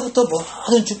 거기서부터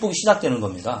모든 축복이 시작되는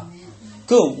겁니다.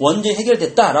 그 원죄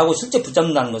해결됐다라고 실제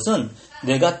붙잡는다는 것은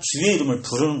내가 주의 이름을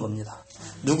부르는 겁니다.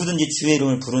 누구든지 주의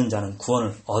이름을 부르는 자는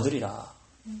구원을 얻으리라.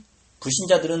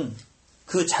 불신자들은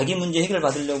그 자기 문제 해결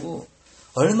받으려고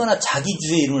얼마나 자기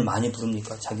주의 이름을 많이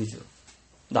부릅니까? 자기 주.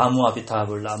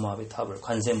 나무아비타불,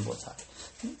 관세음보살.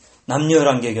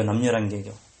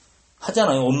 남녀란개교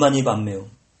하잖아요. 온만이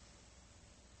반매움.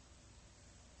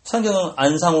 성경은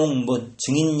안상홍,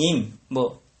 증인님,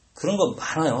 그런 거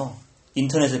많아요.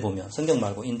 인터넷에 보면. 성경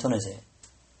말고 인터넷에.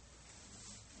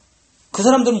 그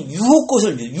사람들은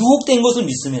유혹된 것을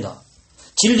믿습니다.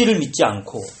 진리를 믿지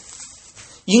않고.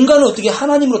 인간을 어떻게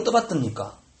하나님으로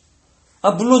떠받듭니까?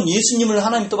 물론 예수님을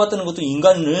하나님 떠받드는 것도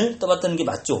인간을 떠받드는 게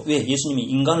맞죠. 왜? 예수님이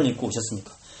인간을 입고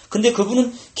오셨으니까. 근데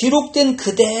그분은 기록된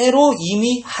그대로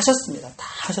이미 하셨습니다. 다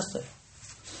하셨어요.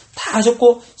 다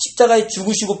하셨고 십자가에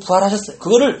죽으시고 부활하셨어요.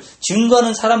 그거를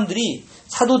증거하는 사람들이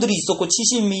사도들이 있었고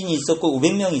 70인이 있었고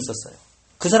 500명이 있었어요.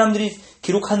 그 사람들이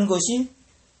기록한 것이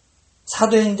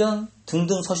사도행전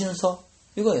등등 서신서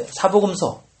이거예요.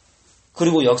 사복음서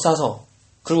그리고 역사서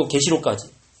그리고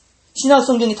계시록까지.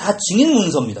 신약성경이 다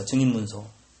증인문서입니다. 증인문서.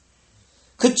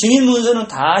 그 증인문서는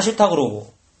다 싫다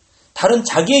그러고 다른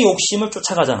자기의 욕심을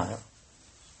쫓아가잖아요.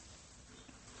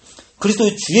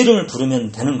 그리스도의 주의 이름을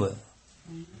부르면 되는 거예요.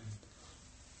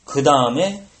 그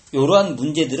다음에 이러한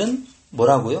문제들은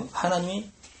뭐라고요? 하나님이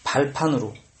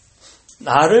발판으로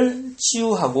나를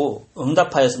치유하고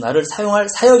응답하여서 나를 사용할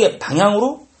사역의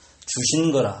방향으로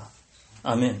주시는 거라.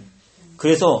 아멘.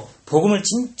 그래서 복음을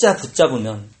진짜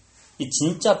붙잡으면 이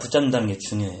진짜 붙잡는다는 게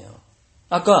중요해요.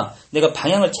 아까 내가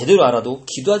방향을 제대로 알아도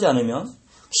기도하지 않으면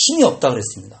힘이 없다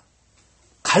그랬습니다.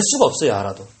 갈 수가 없어요.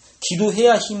 알아도.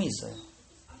 기도해야 힘이 있어요.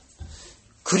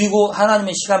 그리고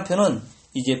하나님의 시간표는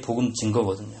이제 복음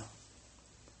증거거든요.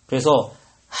 그래서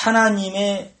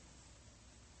하나님의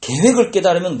계획을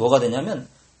깨달으면 뭐가 되냐면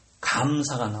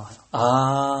감사가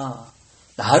나와요.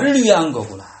 나를 위한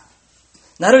거구나.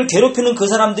 나를 괴롭히는 그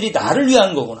사람들이 나를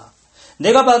위한 거구나.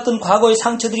 내가 받았던 과거의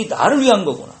상처들이 나를 위한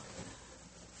거구나.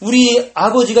 우리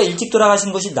아버지가 일찍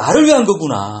돌아가신 것이 나를 위한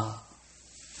거구나.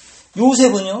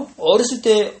 요셉은요, 어렸을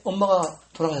때 엄마가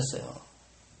돌아가셨어요.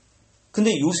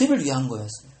 근데 요셉을 위한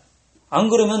거였습니다. 안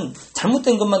그러면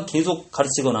잘못된 것만 계속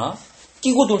가르치거나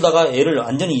끼고 돌다가 애를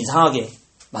완전히 이상하게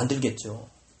만들겠죠.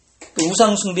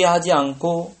 우상 숭배하지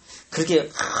않고 그렇게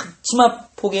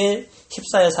치마폭에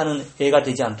휩싸여 사는 애가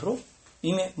되지 않도록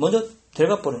이미 먼저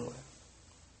데려가 버린 거예요.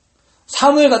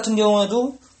 사무엘 같은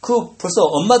경우에도 벌써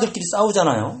엄마들끼리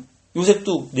싸우잖아요.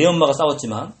 요셉도 내 엄마가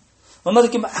싸웠지만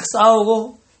엄마들끼리 막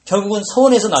싸우고 결국은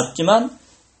서원에서 났지만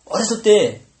어렸을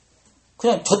때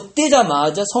그냥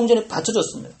젖대자마자 성전에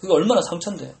받쳐줬습니다. 그게 얼마나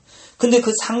상처인데요. 근데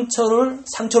그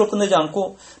상처로 끝내지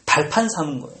않고 발판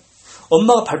삼은 거예요.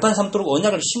 엄마가 발판 삼도록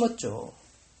언약을 심었죠.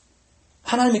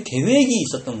 하나님의 계획이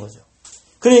있었던 거죠.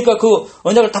 그러니까 그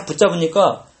언약을 딱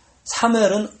붙잡으니까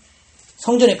사무엘은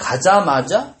성전에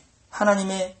가자마자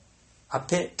하나님의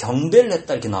앞에 경배를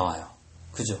했다 이렇게 나와요.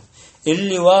 그죠?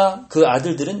 엘리와 그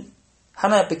아들들은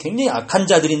하나님 앞에 굉장히 악한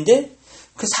자들인데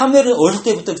그 사무엘은 어릴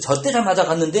때부터 젖대를 맞아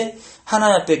갔는데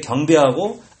하나님 앞에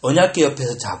경배하고 언약궤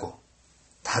옆에서 자고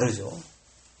다르죠.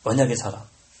 언약의 사람.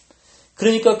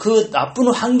 그러니까 그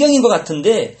나쁜 환경인 것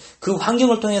같은데 그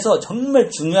환경을 통해서 정말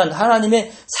중요한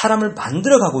하나님의 사람을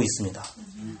만들어가고 있습니다.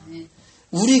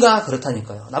 우리가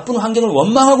그렇다니까요. 나쁜 환경을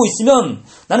원망하고 있으면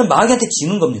나는 마귀한테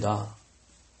지는 겁니다.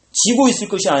 지고 있을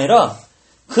것이 아니라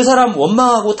그 사람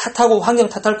원망하고 탓하고 환경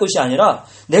탓할 것이 아니라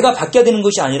내가 바뀌어야 되는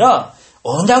것이 아니라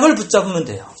언약을 붙잡으면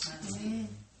돼요.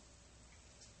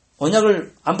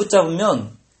 언약을 안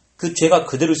붙잡으면 그 죄가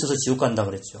그대로 있어서 지옥 간다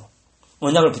그랬죠.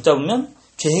 언약을 붙잡으면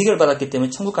죄 해결 받았기 때문에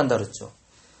천국 간다 그랬죠.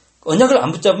 언약을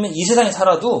안 붙잡으면 이 세상에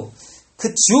살아도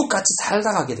그 지옥같이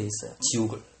살다 가게 돼 있어요.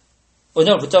 지옥을.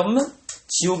 언약을 붙잡으면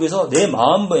지옥에서 내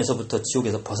마음에서부터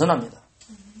지옥에서 벗어납니다.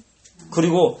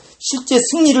 그리고 실제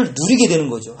승리를 누리게 되는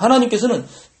거죠. 하나님께서는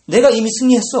내가 이미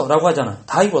승리했어 라고 하잖아요.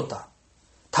 다 이뤘다.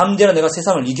 담대라 내가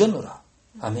세상을 이겼노라.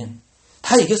 아멘.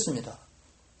 다 이겼습니다.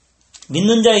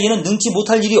 믿는 자에게는 능치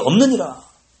못할 일이 없느니라.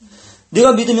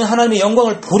 내가 믿으면 하나님의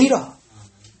영광을 보리라.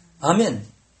 아멘.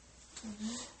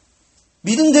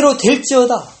 믿음대로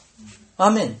될지어다.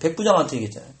 아멘. 백부장한테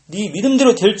얘기했잖아요. 네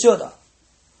믿음대로 될지어다.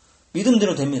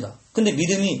 믿음대로 됩니다. 근데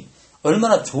믿음이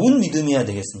얼마나 좋은 믿음이어야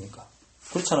되겠습니까?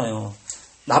 그렇잖아요.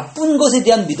 나쁜 것에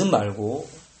대한 믿음 말고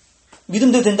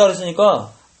믿음대로 된다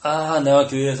그랬으니까 내가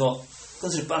교회에서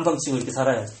끝을 빵빵 치고 이렇게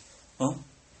살아야지.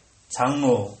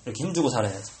 장로 이렇게 힘주고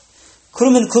살아야지.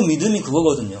 그러면 그 믿음이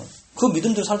그거거든요. 그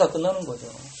믿음대로 살다 끝나는 거죠.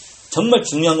 정말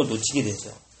중요한 걸 놓치게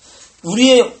되죠.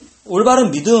 우리의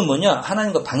올바른 믿음은 뭐냐?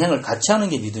 하나님과 방향을 같이 하는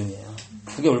게 믿음이에요.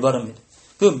 그게 올바른 믿음.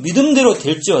 그 믿음대로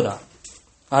될지어다.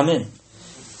 아멘.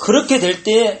 그렇게 될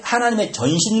때 하나님의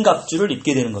전신갑주를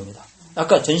입게 되는 겁니다.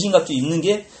 아까 전신갑주 입는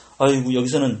게 아이고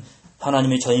여기서는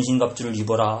하나님의 전신갑주를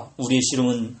입어라. 우리의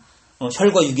씨름은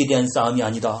혈과 육에 대한 싸움이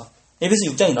아니다.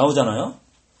 에베소 6장에 나오잖아요.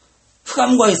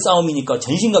 흑암과의 싸움이니까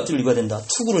전신갑주를 입어야 된다.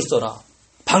 투구를 써라.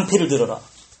 방패를 들어라.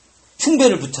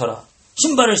 흉배를 붙여라.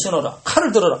 신발을 신어라.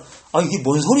 칼을 들어라. 이게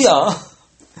뭔 소리야.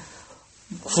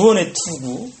 구원의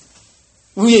투구,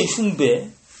 의의 흉배,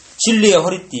 진리의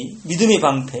허리띠, 믿음의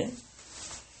방패,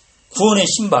 구원의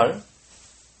신발,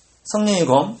 성령의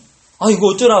검. 이거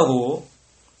어쩌라고.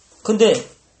 근데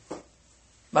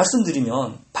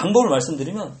방법을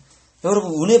말씀드리면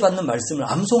여러분 은혜 받는 말씀을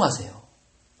암송하세요.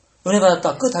 은혜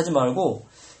받았다 끝 하지 말고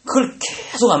그걸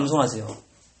계속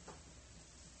암송하세요.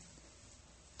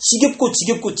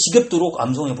 지겹도록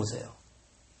암송해 보세요.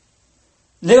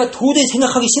 내가 도저히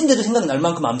생각하기 싫은데도 생각날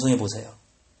만큼 암송해 보세요.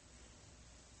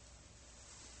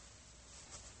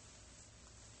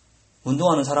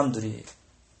 운동하는 사람들이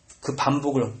그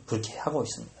반복을 그렇게 하고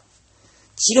있습니다.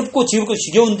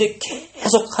 지겨운데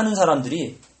계속 하는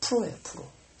사람들이 프로예요, 프로.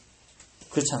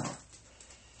 그렇잖아요.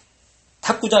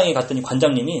 탁구장에 갔더니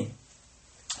관장님이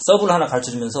서브를 하나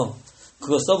가르쳐주면서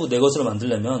그거 서브 내 것으로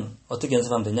만들려면 어떻게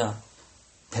연습하면 되냐?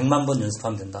 100만 번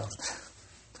연습하면 된다.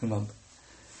 100만 번.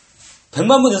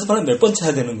 100만 번 연습하면 몇 번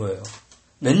쳐야 되는 거예요.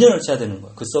 몇 년을 쳐야 되는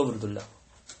거예요. 그 서브를 넣으려고.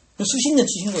 수십 년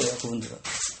치신 거예요, 그분들은.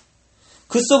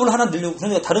 그 서브를 하나 넣으려고.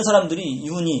 그러니까 다른 사람들이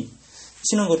이분이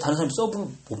치는 걸 다른 사람이 서브를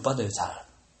못 받아요, 잘.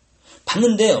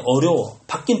 받는데 어려워.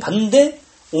 받긴 받는데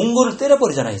온 거를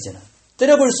때려버리잖아요, 이제는.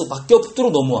 때려버릴 수밖에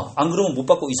없도록 넘어와. 안 그러면 못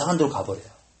받고 이상한 데로 가버려요.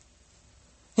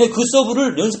 그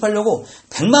서브를 연습하려고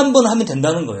 100만 번 하면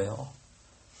된다는 거예요.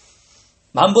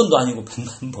 10,000번도 아니고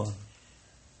 100만 번.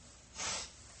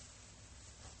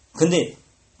 근데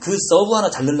그 서브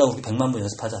하나 잘 넣으려고 100만 번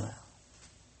연습하잖아요.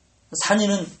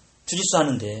 산이는 주짓수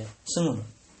하는데, 승우는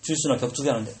주짓수나 격투기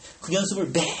하는데 그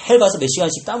연습을 매일 가서 몇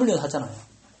시간씩 땀 흘려서 하잖아요.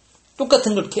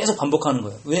 똑같은 걸 계속 반복하는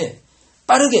거예요. 왜?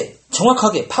 빠르게,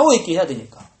 정확하게, 파워 있게 해야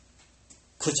되니까.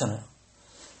 그렇잖아요.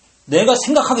 내가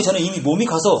생각하기 전에 이미 몸이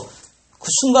가서 그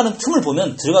순간은 틈을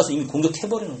보면 들어가서 이미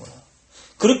공격해버리는 거예요.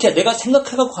 그렇게 내가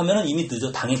생각해갖고 하면은 이미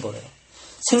늦어 당해버려요.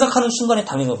 생각하는 순간에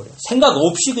당해버려요. 생각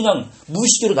없이 그냥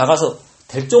무의식으로 나가서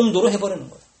될 정도로 해버리는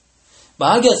거예요.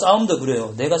 마귀와 싸움도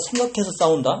그래요. 내가 생각해서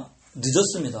싸운다?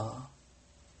 늦었습니다.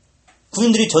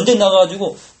 군인들이 전쟁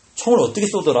나가가지고 총을 어떻게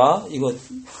쏘더라? 이거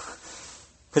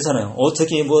그렇잖아요.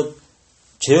 어떻게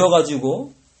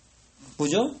죄어가지고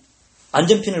뭐죠?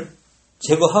 안전핀을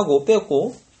제거하고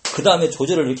뺐고 그 다음에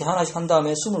조절을 이렇게 하나씩 한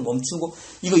다음에 숨을 멈추고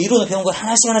이거 이론을 배운 걸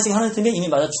하나씩 하는 때문에 이미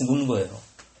맞아 죽는 거예요.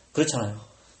 그렇잖아요.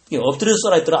 이게 엎드려서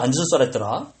쏘라 했더라, 앉아서 쏘라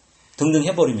했더라 등등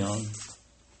해버리면.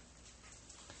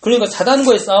 그러니까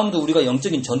사단과의 싸움도 우리가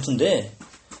영적인 전투인데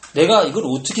내가 이걸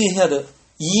어떻게 해야 돼?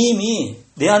 이미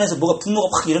내 안에서 뭐가 분노가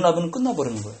확 일어나면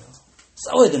끝나버리는 거예요.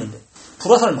 싸워야 되는데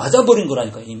불화살을 맞아버린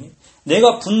거라니까 이미.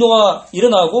 내가 분노가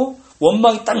일어나고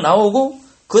원망이 딱 나오고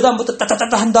그 다음부터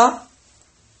따따따따 한다?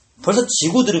 벌써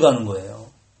지고 들어가는 거예요.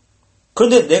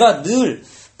 그런데 내가 늘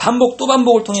반복 또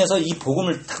반복을 통해서 이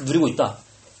복음을 딱 누리고 있다.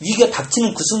 위기가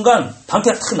닥치는 그 순간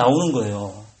방패가 딱 나오는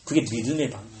거예요. 그게 믿음의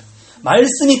방패.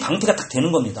 말씀이 방패가 딱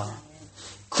되는 겁니다.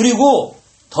 그리고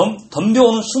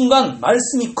덤벼오는 순간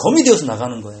말씀이 검이 되어서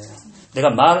나가는 거예요. 내가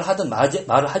말을 하든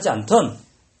말을 하지 않든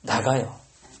나가요.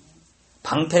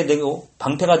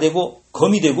 방패가 되고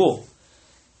검이 되고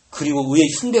그리고 의의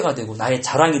흉배가 되고 나의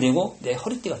자랑이 되고 내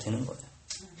허리띠가 되는 거예요.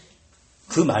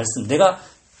 그 말씀, 내가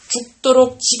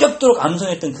죽도록 지겹도록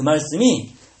암송했던 그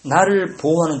말씀이 나를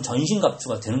보호하는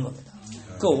전신갑주가 되는 겁니다.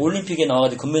 그 올림픽에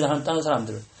나와가지고 금메달 따는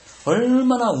사람들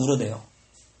얼마나 울어대요.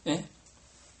 예?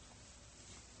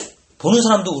 보는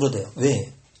사람도 울어대요.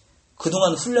 왜?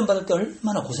 그동안 훈련받을 때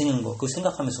얼마나 고생한 거 그거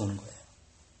생각하면서 오는 거예요.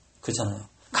 그렇잖아요.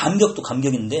 감격도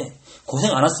감격인데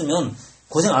고생 안 했으면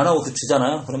고생 안 하고 그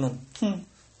주잖아요. 그러면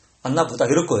맞나 보다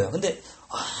이럴 거예요. 근데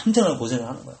엄청난 고생을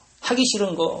하는 거예요. 하기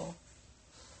싫은 거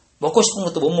먹고 싶은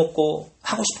것도 못 먹고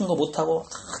하고 싶은 거 못 하고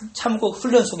참고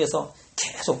훈련 속에서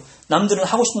계속 남들은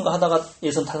하고 싶은 거 하다가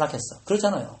예선 탈락했어.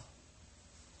 그렇잖아요.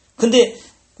 근데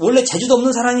원래 재주도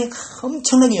없는 사람이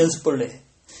엄청나게 연습벌레.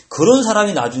 그런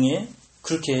사람이 나중에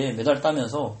그렇게 메달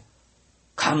따면서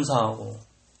감사하고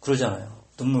그러잖아요.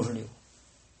 눈물 흘리고.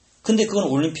 근데 그건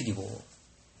올림픽이고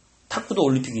탁구도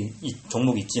올림픽이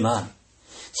종목이 있지만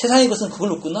세상의 것은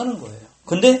그걸로 끝나는 거예요.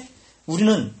 근데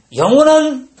우리는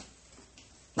영원한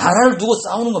나라를 두고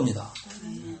싸우는 겁니다.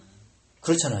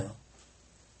 그렇잖아요.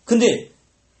 근데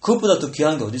그것보다 더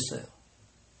귀한 게 어디 있어요.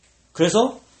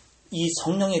 그래서 이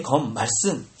성령의 검,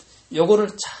 말씀 요거를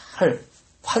잘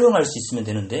활용할 수 있으면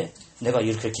되는데 내가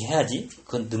이렇게 해야지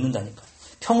그건 늦는다니까.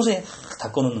 평소에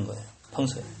다 꺼놓는 거예요.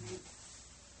 평소에.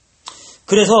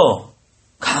 그래서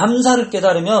감사를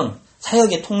깨달으면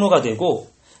사역의 통로가 되고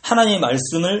하나님의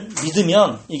말씀을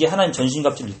믿으면 이게 하나님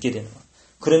전신갑주를 입게 되는 거예요.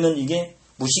 그러면 이게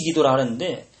무시기도라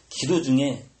하는데 기도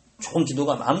중에 좋은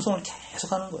기도가 마음송을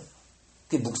계속 하는 거예요.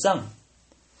 그게 묵상.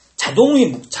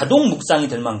 자동 묵상이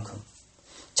될 만큼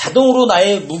자동으로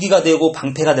나의 무기가 되고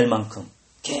방패가 될 만큼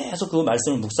계속 그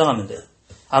말씀을 묵상하면 돼요.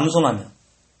 암송하면.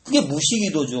 그게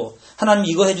무시기도죠. 하나님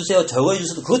이거 해주세요. 저거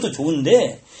해주세요. 그것도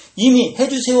좋은데 이미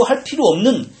해주세요 할 필요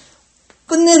없는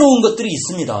끝내놓은 것들이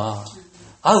있습니다.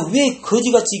 아, 왜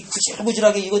거지같이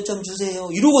구질구질하게 이것 좀 주세요.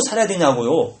 이러고 살아야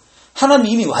되냐고요. 하나님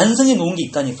이미 완성해 놓은 게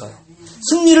있다니까요.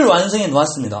 승리를 완성해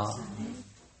놓았습니다.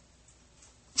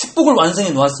 축복을 완성해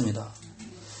놓았습니다.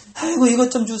 아이고 이것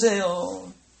좀 주세요.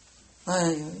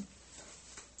 아이고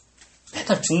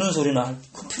맨날 죽는 소리나 할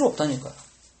그 필요 없다니까요.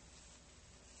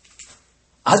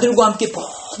 아들과 함께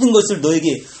모든 것을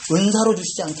너에게 은사로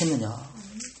주시지 않겠느냐.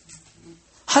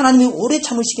 하나님이 오래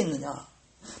참으시겠느냐.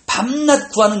 밤낮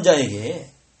구하는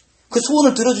자에게 그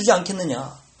소원을 들어주지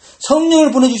않겠느냐.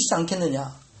 성령을 보내주시지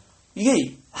않겠느냐.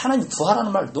 이게 하나님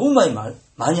구하라는 말 너무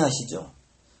많이 하시죠.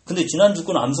 근데 지난주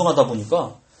건 암송하다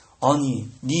보니까 아니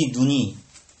네 눈이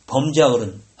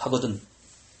범죄하거든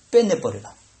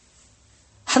빼내버려라.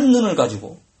 한 눈을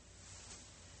가지고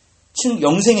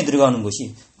영생에 들어가는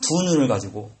것이 두 눈을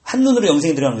가지고 한 눈으로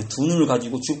영생에 들어가는 것이 두 눈을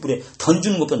가지고 지옥불에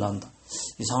던지는 것보다 나온다.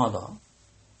 이상하다.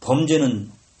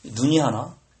 범죄는 눈이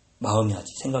하나 마음이 하지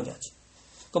생각이 하지.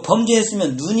 그러니까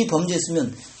범죄했으면 눈이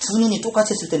범죄했으면 두 눈이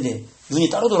똑같이 했을 텐데 눈이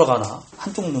따로 돌아가나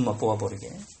한쪽 눈만 뽑아버리게.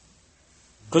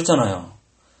 그렇잖아요.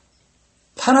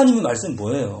 하나님의 말씀이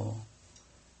뭐예요?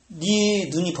 네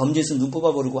눈이 범죄했으면 눈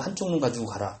뽑아버리고 한쪽 눈 가지고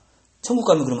가라. 천국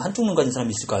가면 그럼 한쪽 눈 가진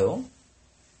사람이 있을까요?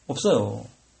 없어요.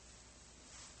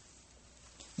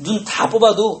 눈 다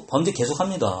뽑아도 범죄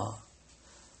계속합니다.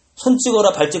 손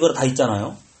찍어라 발 찍어라 다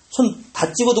있잖아요. 손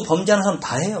다 찍어도 범죄하는 사람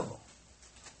다 해요.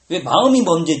 왜 마음이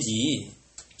범죄지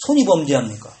손이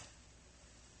범죄합니까?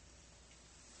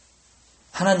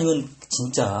 하나님은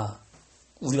진짜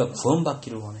우리가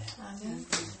구원받기를 원해요.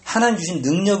 하나님 주신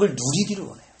능력을 누리기를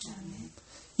원해요.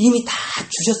 이미 다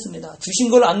주셨습니다. 주신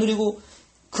걸 안 누리고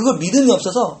그거 믿음이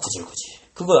없어서 구질구질.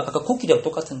 그거 아까 코끼리하고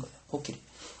똑같은 거예요. 코끼리.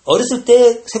 어렸을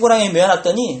때 쇠고랑이에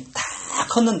매어놨더니 다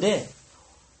컸는데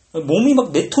몸이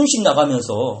막 몇 톤씩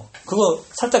나가면서 그거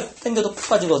살짝 당겨도 푹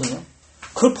빠지거든요.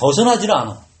 그걸 벗어나지를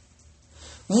않아.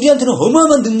 우리한테는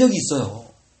어마어마한 능력이 있어요.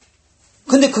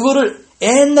 근데 그거를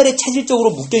옛날에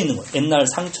체질적으로 묶여있는 거예요. 옛날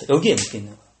상처 여기에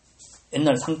묶여있는 거예요.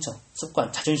 옛날 상처,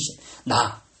 습관, 자존심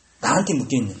나한테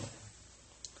묶여있는 거예요.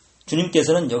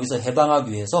 주님께서는 여기서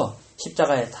해방하기 위해서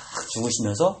십자가에 딱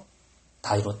죽으시면서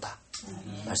다 이뤘다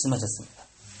말씀하셨습니다.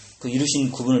 그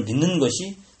이루신 구분을 믿는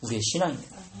것이 우리의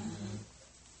신앙입니다.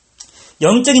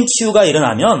 영적인 치유가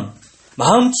일어나면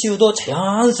마음 치유도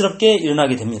자연스럽게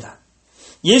일어나게 됩니다.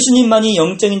 예수님만이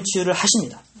영적인 치유를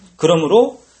하십니다.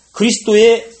 그러므로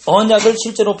그리스도의 언약을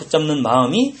실제로 붙잡는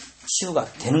마음이 치유가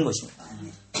되는 것입니다.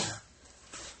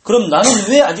 그럼 나는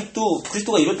왜 아직도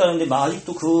그리스도가 이렇다는데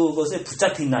아직도 그것에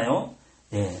붙잡혀 있나요?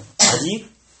 네, 아직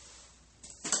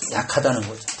약하다는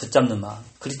거죠. 붙잡는 마음.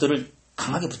 그리스도를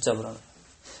강하게 붙잡으라는 거예요.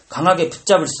 강하게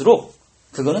붙잡을수록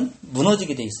그거는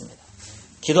무너지게 되어 있습니다.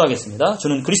 기도하겠습니다.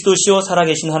 주는 그리스도시요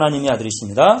살아계신 하나님의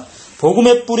아들이십니다.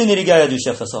 복음의 뿌리 내리게 하여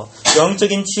주시옵소서.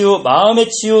 영적인 치유, 마음의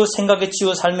치유, 생각의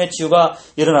치유, 삶의 치유가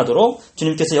일어나도록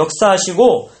주님께서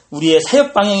역사하시고 우리의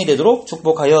사역 방향이 되도록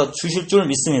축복하여 주실 줄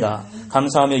믿습니다.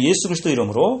 감사하며 예수 그리스도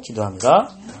이름으로 기도합니다.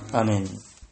 아멘.